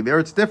de'efshabachi. There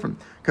it's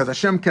different because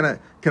Hashem can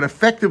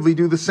effectively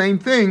do the same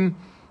thing.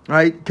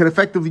 Right, can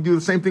effectively do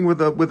the same thing with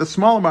a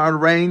small amount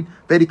of rain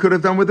that he could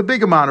have done with a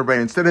big amount of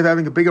rain. Instead of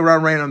having a big amount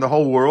of rain on the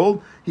whole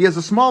world, he has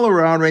a smaller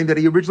amount of rain that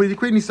he originally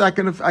decreed. And he said,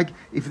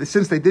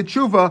 since they did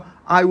tshuva,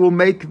 I will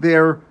make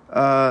the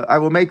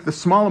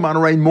small amount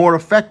of rain more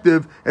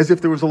effective as if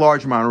there was a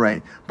large amount of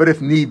rain. But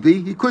if need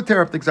be, he could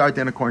tear up the Gzar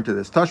Din according to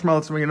this. Tashma,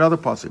 let's bring another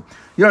pasuk.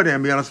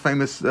 Yodam, be honest,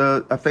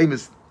 a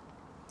famous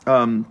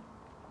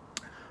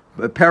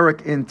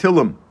parak in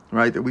Tillim,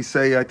 right? That we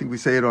say, I think we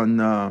say it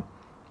on.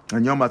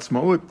 And Yom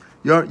Ha'atzmaut,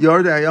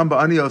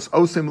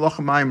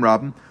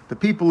 the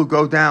people who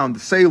go down, the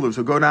sailors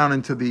who go down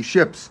into the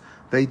ships,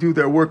 they do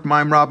their work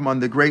Maim Rabim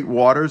on the great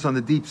waters, on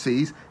the deep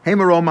seas. They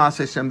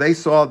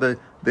saw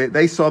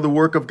the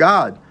work of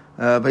God.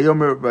 They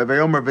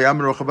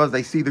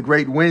see the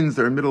great winds.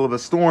 They're in the middle of a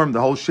storm. The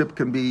whole ship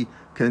can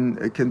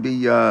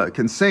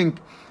sink.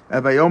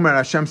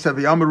 Hashem said,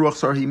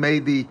 He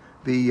made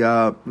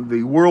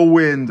the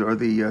whirlwind or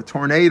the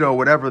tornado,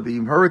 whatever, the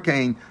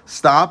hurricane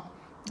stop.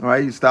 All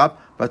right, he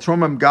stopped.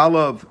 Batromam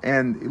Galav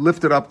and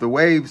lifted up the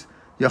waves.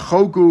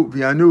 Yachogu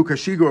v'yanu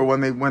kashigur.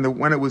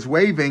 When it was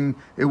waving,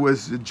 it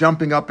was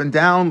jumping up and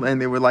down,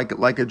 and they were like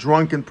a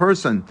drunken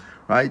person.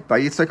 Right?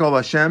 By Yitzchak al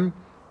Hashem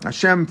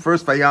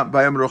first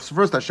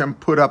Hashem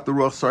put up the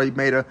ruach. So he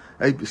made a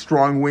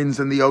strong winds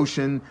in the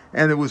ocean,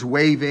 and it was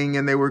waving,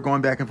 and they were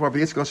going back and forth. By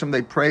Yitzchak Hashem,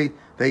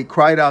 they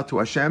cried out to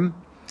Hashem.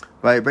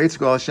 By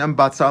Yitzchak Hashem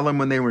Batzalim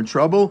when they were in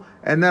trouble,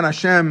 and then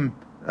Hashem.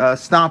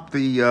 Stopped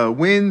the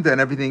wind and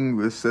everything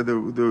was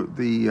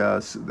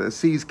the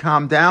seas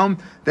calmed down.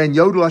 Then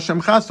Yodel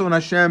Hashem Chaso and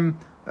Hashem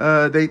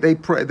they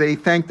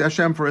thanked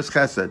Hashem for His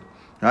Chesed.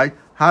 Right?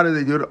 How did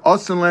they do it?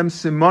 Osalem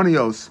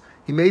Simonios.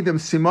 He made them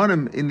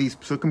simonim in these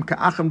psukim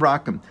ka'achim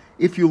rakim.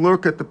 If you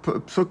look at the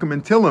psukim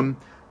in Tillim,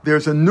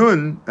 there's a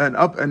nun,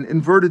 an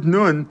inverted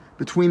nun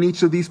between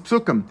each of these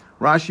psukim.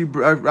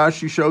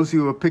 Rashi shows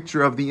you a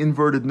picture of the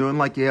inverted nun,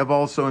 like you have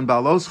also in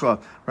Baloscha,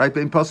 right?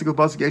 Like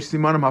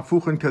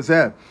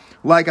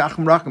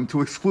Achim Rachim,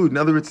 to exclude. In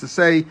other words, to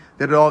say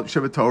that it all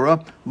Shevet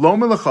Torah, Lo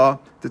Melacha,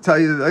 to tell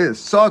you that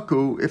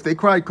Saku, if they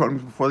cried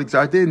before the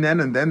Gzar Din,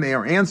 and then they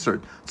are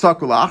answered.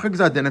 Saku la'achar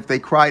Gzar Din, if they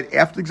cried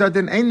after the Gzar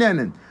Din, ein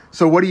nenen.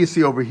 So what do you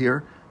see over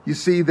here? You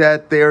see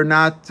that they are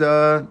not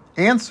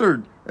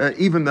answered.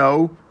 Even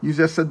though you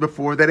just said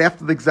before that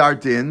after the Gzar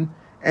Din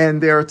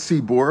and they're at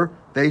Tzibur,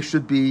 they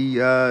should be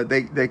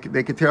they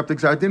can tear up the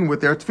Gzar Din with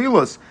their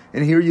tefillos.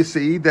 And here you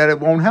see that it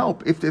won't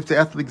help. If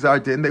after the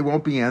Gzar Din they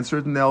won't be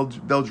answered and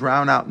they'll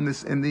drown out in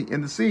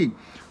the sea.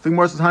 So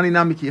Gemara says, Hani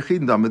Nami Ki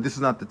Yechidin, but this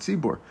is not the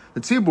Tzibur. The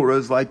Tzibur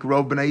is like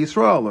Rov B'nai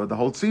Yisrael, or the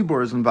whole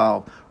Tzibur is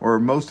involved, or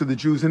most of the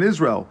Jews in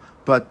Israel.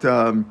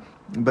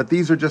 But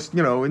these are just,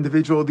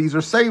 individual. These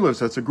are sailors.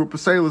 So it's a group of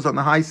sailors on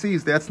the high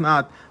seas. That's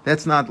not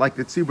like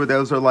the tzibur.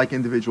 Those are like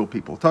individual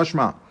people.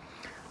 Tashma,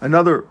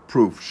 another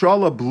proof.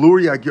 Shala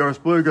Bluria Gyaras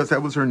Bluria,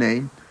 that was her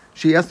name.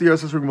 She asked the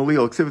Yosef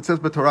Malil. It says,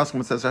 but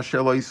Toraskim, it says,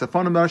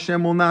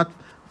 Hashem will not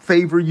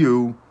favor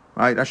you.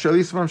 Right?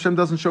 Hashem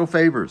doesn't show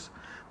favors.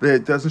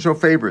 It doesn't show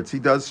favorites. He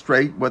does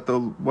straight what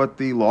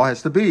the law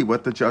has to be,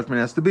 what the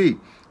judgment has to be.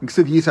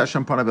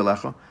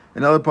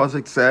 Another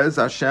pasuk says,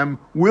 Hashem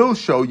will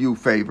show you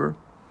favor.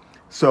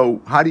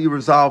 So how do you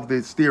resolve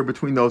the steer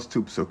between those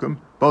two psukim?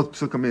 Both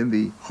psukim in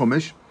the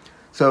Chumash.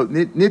 So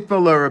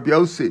Nitvala Rabbi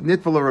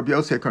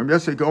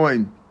Yossi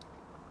going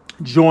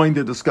join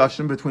the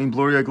discussion between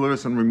Bluria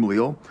Gluris and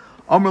Rimlil.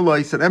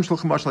 Amrullah said,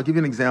 I'll give you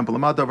an example.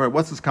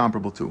 What's this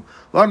comparable to?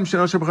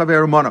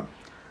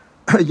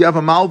 You have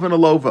a malva and a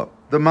lova.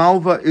 The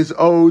malva is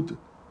owed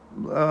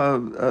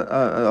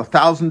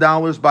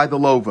 $1,000 by the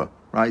lova.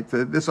 Right,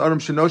 this Adam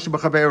Shenosh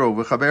B'Chavero.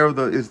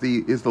 V'Chavero is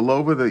the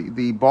lova,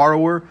 the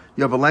borrower.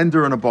 You have a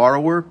lender and a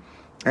borrower,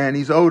 and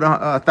he's owed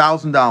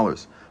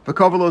 $1,000.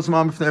 V'Kovelos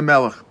Mam B'Fnei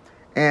Melech,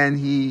 and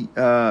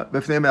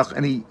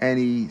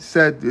he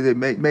said they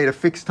made a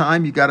fixed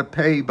time. You got to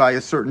pay by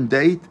a certain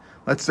date.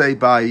 Let's say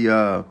by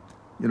Rosh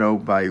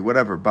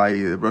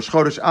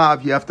Chodesh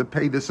Av, you have to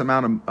pay this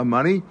amount of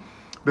money.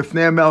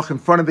 B'Fnei Melech, in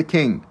front of the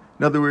king.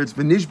 In other words,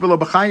 V'Nishbelo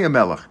B'Chaya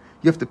Melech.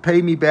 you have to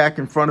pay me back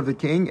in front of the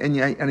king.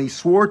 And he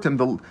swore to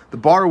him, the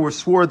borrower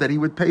swore that he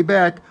would pay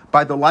back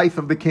by the life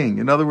of the king.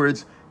 In other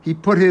words, he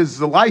put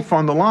his life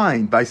on the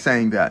line by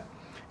saying that.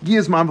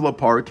 Giaz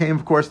Mamvelopar came,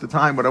 of course, the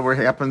time, whatever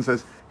happens,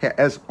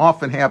 as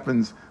often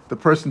happens, the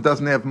person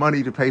doesn't have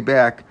money to pay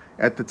back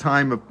at the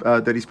time of,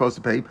 that he's supposed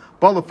to pay.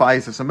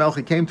 Balafai says,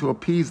 Melchi came to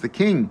appease the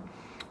king.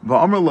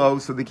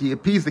 Va'amarlo, so that he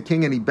appeased the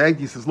king and he begged.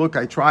 He says, look,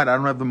 I tried, I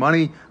don't have the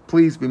money.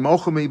 Please be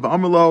mochel me.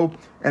 Va'amarlo,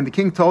 and the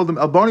king told him,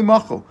 Alboni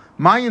mochel,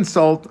 my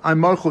insult, I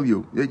mochel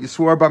you. You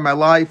swore by my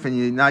life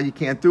and now you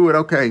can't do it.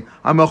 Okay,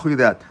 I mochel you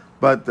that.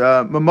 But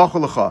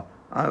mochel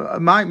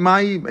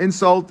my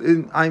insult,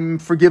 I'm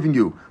forgiving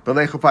you. But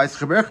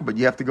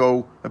you have to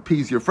go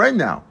appease your friend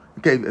now.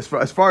 Okay, as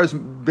far as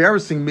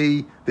embarrassing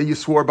me that you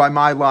swore by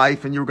my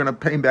life and you were going to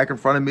pay him back in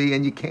front of me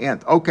and you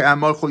can't. Okay, I'm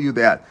mochel you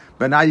that.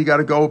 But now you got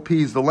to go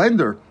appease the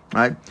lender,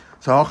 right?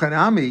 So that's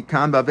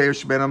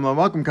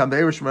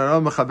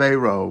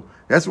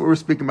what we're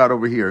speaking about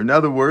over here. In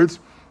other words,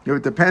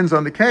 it depends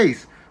on the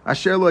case.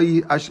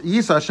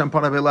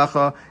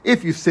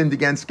 If you sinned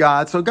against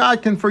God, so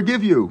God can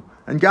forgive you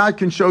and God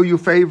can show you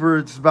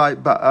favors by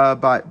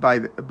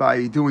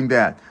doing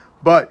that.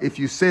 But if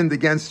you sinned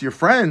against your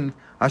friend,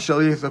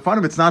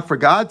 it's not for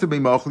God to be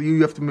mochel you.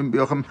 You have to be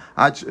mochel,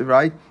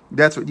 right?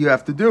 That's what you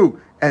have to do.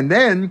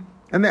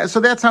 So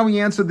that's how we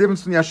answer the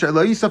difference between Yasher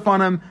Lo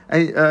Yisafanim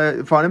and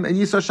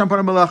Yisa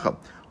Shampanim Melecha.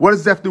 What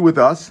does that have to do with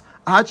us?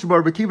 Until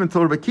Rabbi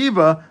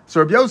Kiva, so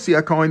Rabbi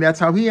Yossi HaKohen, that's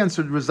how he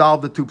answered,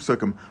 resolved the two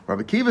psukim.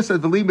 Rabbi Kiva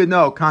said, "V'limid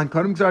no, kan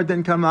kodem gzar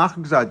din, kan lach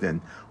gzar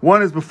din."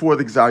 One is before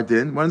the gzar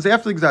din, one is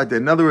after the gzar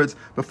din. In other words,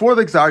 before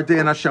the gzar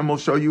din, Hashem will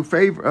show you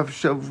favor,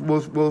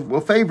 will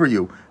favor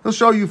you. He'll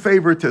show you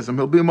favoritism.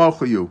 He'll be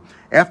mochel you.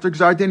 After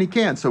gzar din, he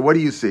can't. So what do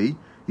you see?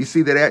 You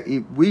see that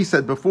we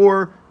said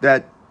before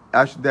that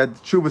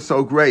tshuva is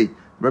so great.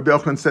 Rabbi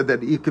Yochanan said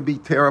that it could be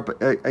tear up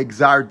a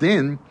gzar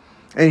din.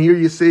 And here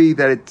you see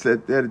that it's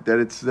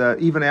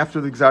even after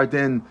the Gzar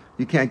Din,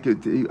 you can't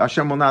get,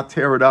 Hashem will not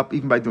tear it up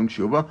even by doing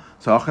tshuva.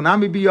 So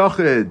Hachanami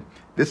b'yochid.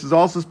 This is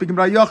also speaking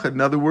about yochid.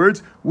 In other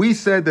words, we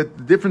said that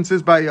the difference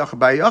is by yochid.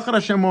 By yochid,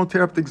 Hashem won't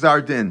tear up the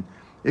Gzar Din.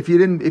 If you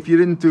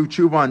didn't do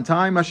tshuva on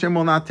time, Hashem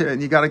will not tear it.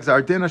 And you got a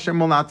Gzar Din, Hashem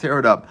will not tear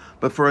it up.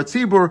 But for a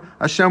tzibur,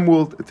 Hashem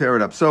will tear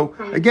it up. So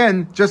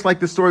again, just like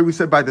the story we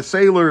said by the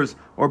sailors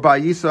or by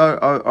Yisa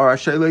or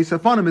Asher Lo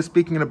Yisafanim is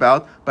speaking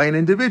about by an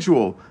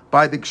individual.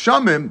 By the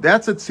Kshamim,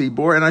 that's a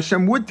tzibur, and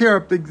Hashem would tear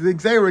up the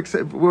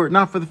Gzeir, were it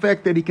not for the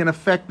fact that he can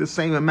affect the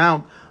same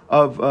amount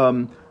of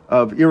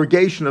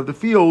irrigation of the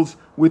fields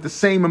with the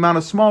same amount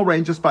of small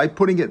rain just by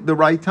putting it at the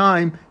right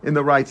time in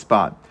the right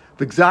spot.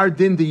 The Gzar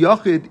Din de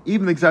Yochid,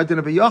 even the Gzar Din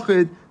of a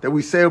Yochid that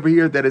we say over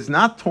here that is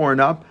not torn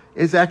up,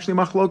 is actually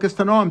Machlokas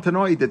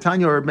Tanoi, the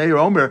Tanya or Meir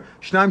Omer,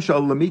 Shnaim Shal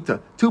Lamita.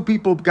 Two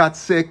people got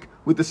sick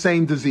with the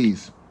same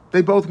disease.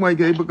 They both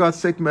got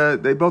sick with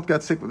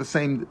the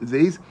same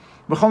disease.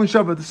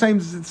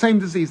 The same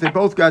disease. They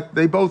both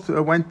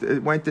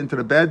went into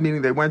the bed,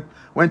 meaning they went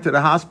to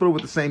the hospital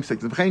with the same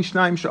sickness.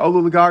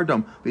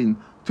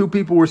 Two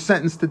people were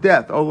sentenced to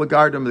death. The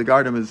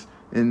Gardim is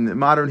in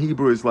modern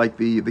Hebrew is like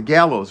the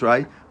gallows,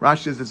 right?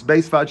 Rashi says it's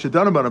Beisvad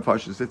Shadanaban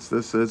Afashis.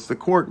 It's the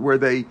court where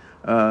they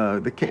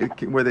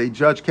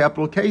judge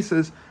capital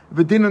cases.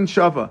 V'dinan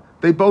Shava.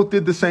 They both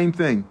did the same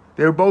thing.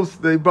 They were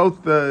both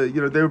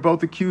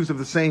accused of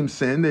the same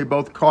sin. They were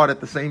both caught at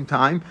the same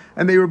time,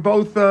 and they were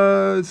both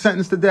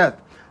sentenced to death.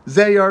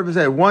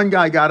 One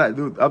guy got out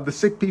of the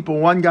sick people.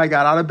 One guy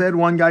got out of bed.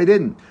 One guy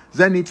didn't.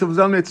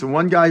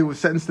 One guy who was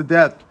sentenced to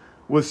death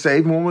was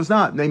saved, and one was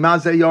not.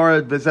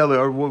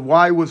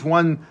 Why was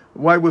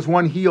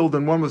one healed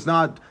and one was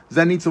not?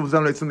 In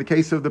the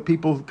case of the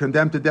people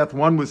condemned to death,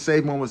 one was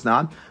saved, one was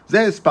not.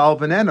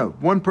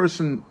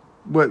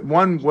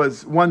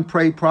 One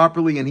prayed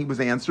properly and he was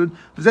answered.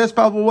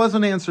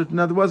 Wasn't answered.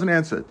 Another wasn't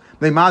answered.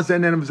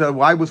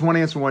 Why was one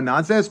answered, one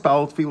not?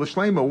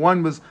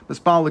 One was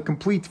mispal a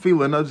complete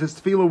tefillah. Another his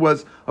tefillah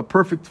was a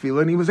perfect tefillah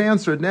and he was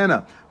answered.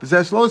 Nena. It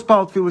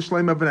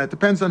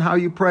depends on how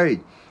you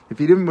prayed. If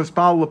he didn't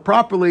mispal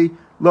properly,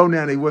 lo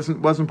nena, he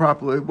wasn't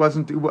properly.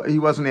 He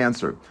wasn't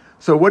answered.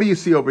 So what do you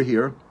see over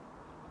here?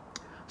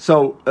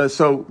 So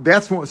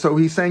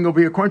he's saying over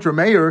here, according to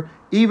Meir,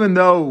 even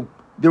though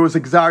there was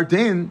a Gzar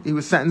Din, he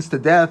was sentenced to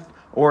death,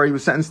 or he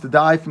was sentenced to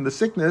die from the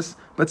sickness,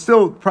 but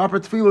still, proper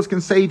tefillos can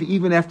save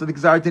even after the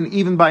Gzar Din,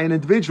 even by an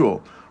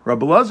individual.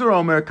 Rabbi Lazar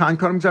Omer, kan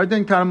kodem Gzar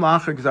Din, kan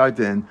la'achar Gzar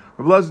Din.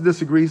 Rabbi Lazar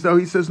disagrees, though.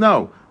 He says,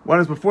 no. One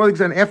is before the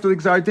Gzar Din, after the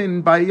Gzar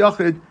Din, by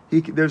Yochid,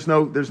 there's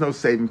no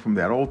saving from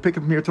that. We'll pick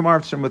up from here tomorrow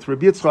with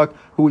Rabbi Yitzchak,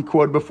 who we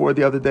quoted before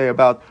the other day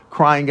about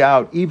crying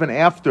out even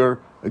after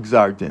a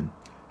Gzar Din.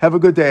 Have a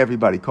good day,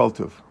 everybody. Kol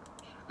Tuv.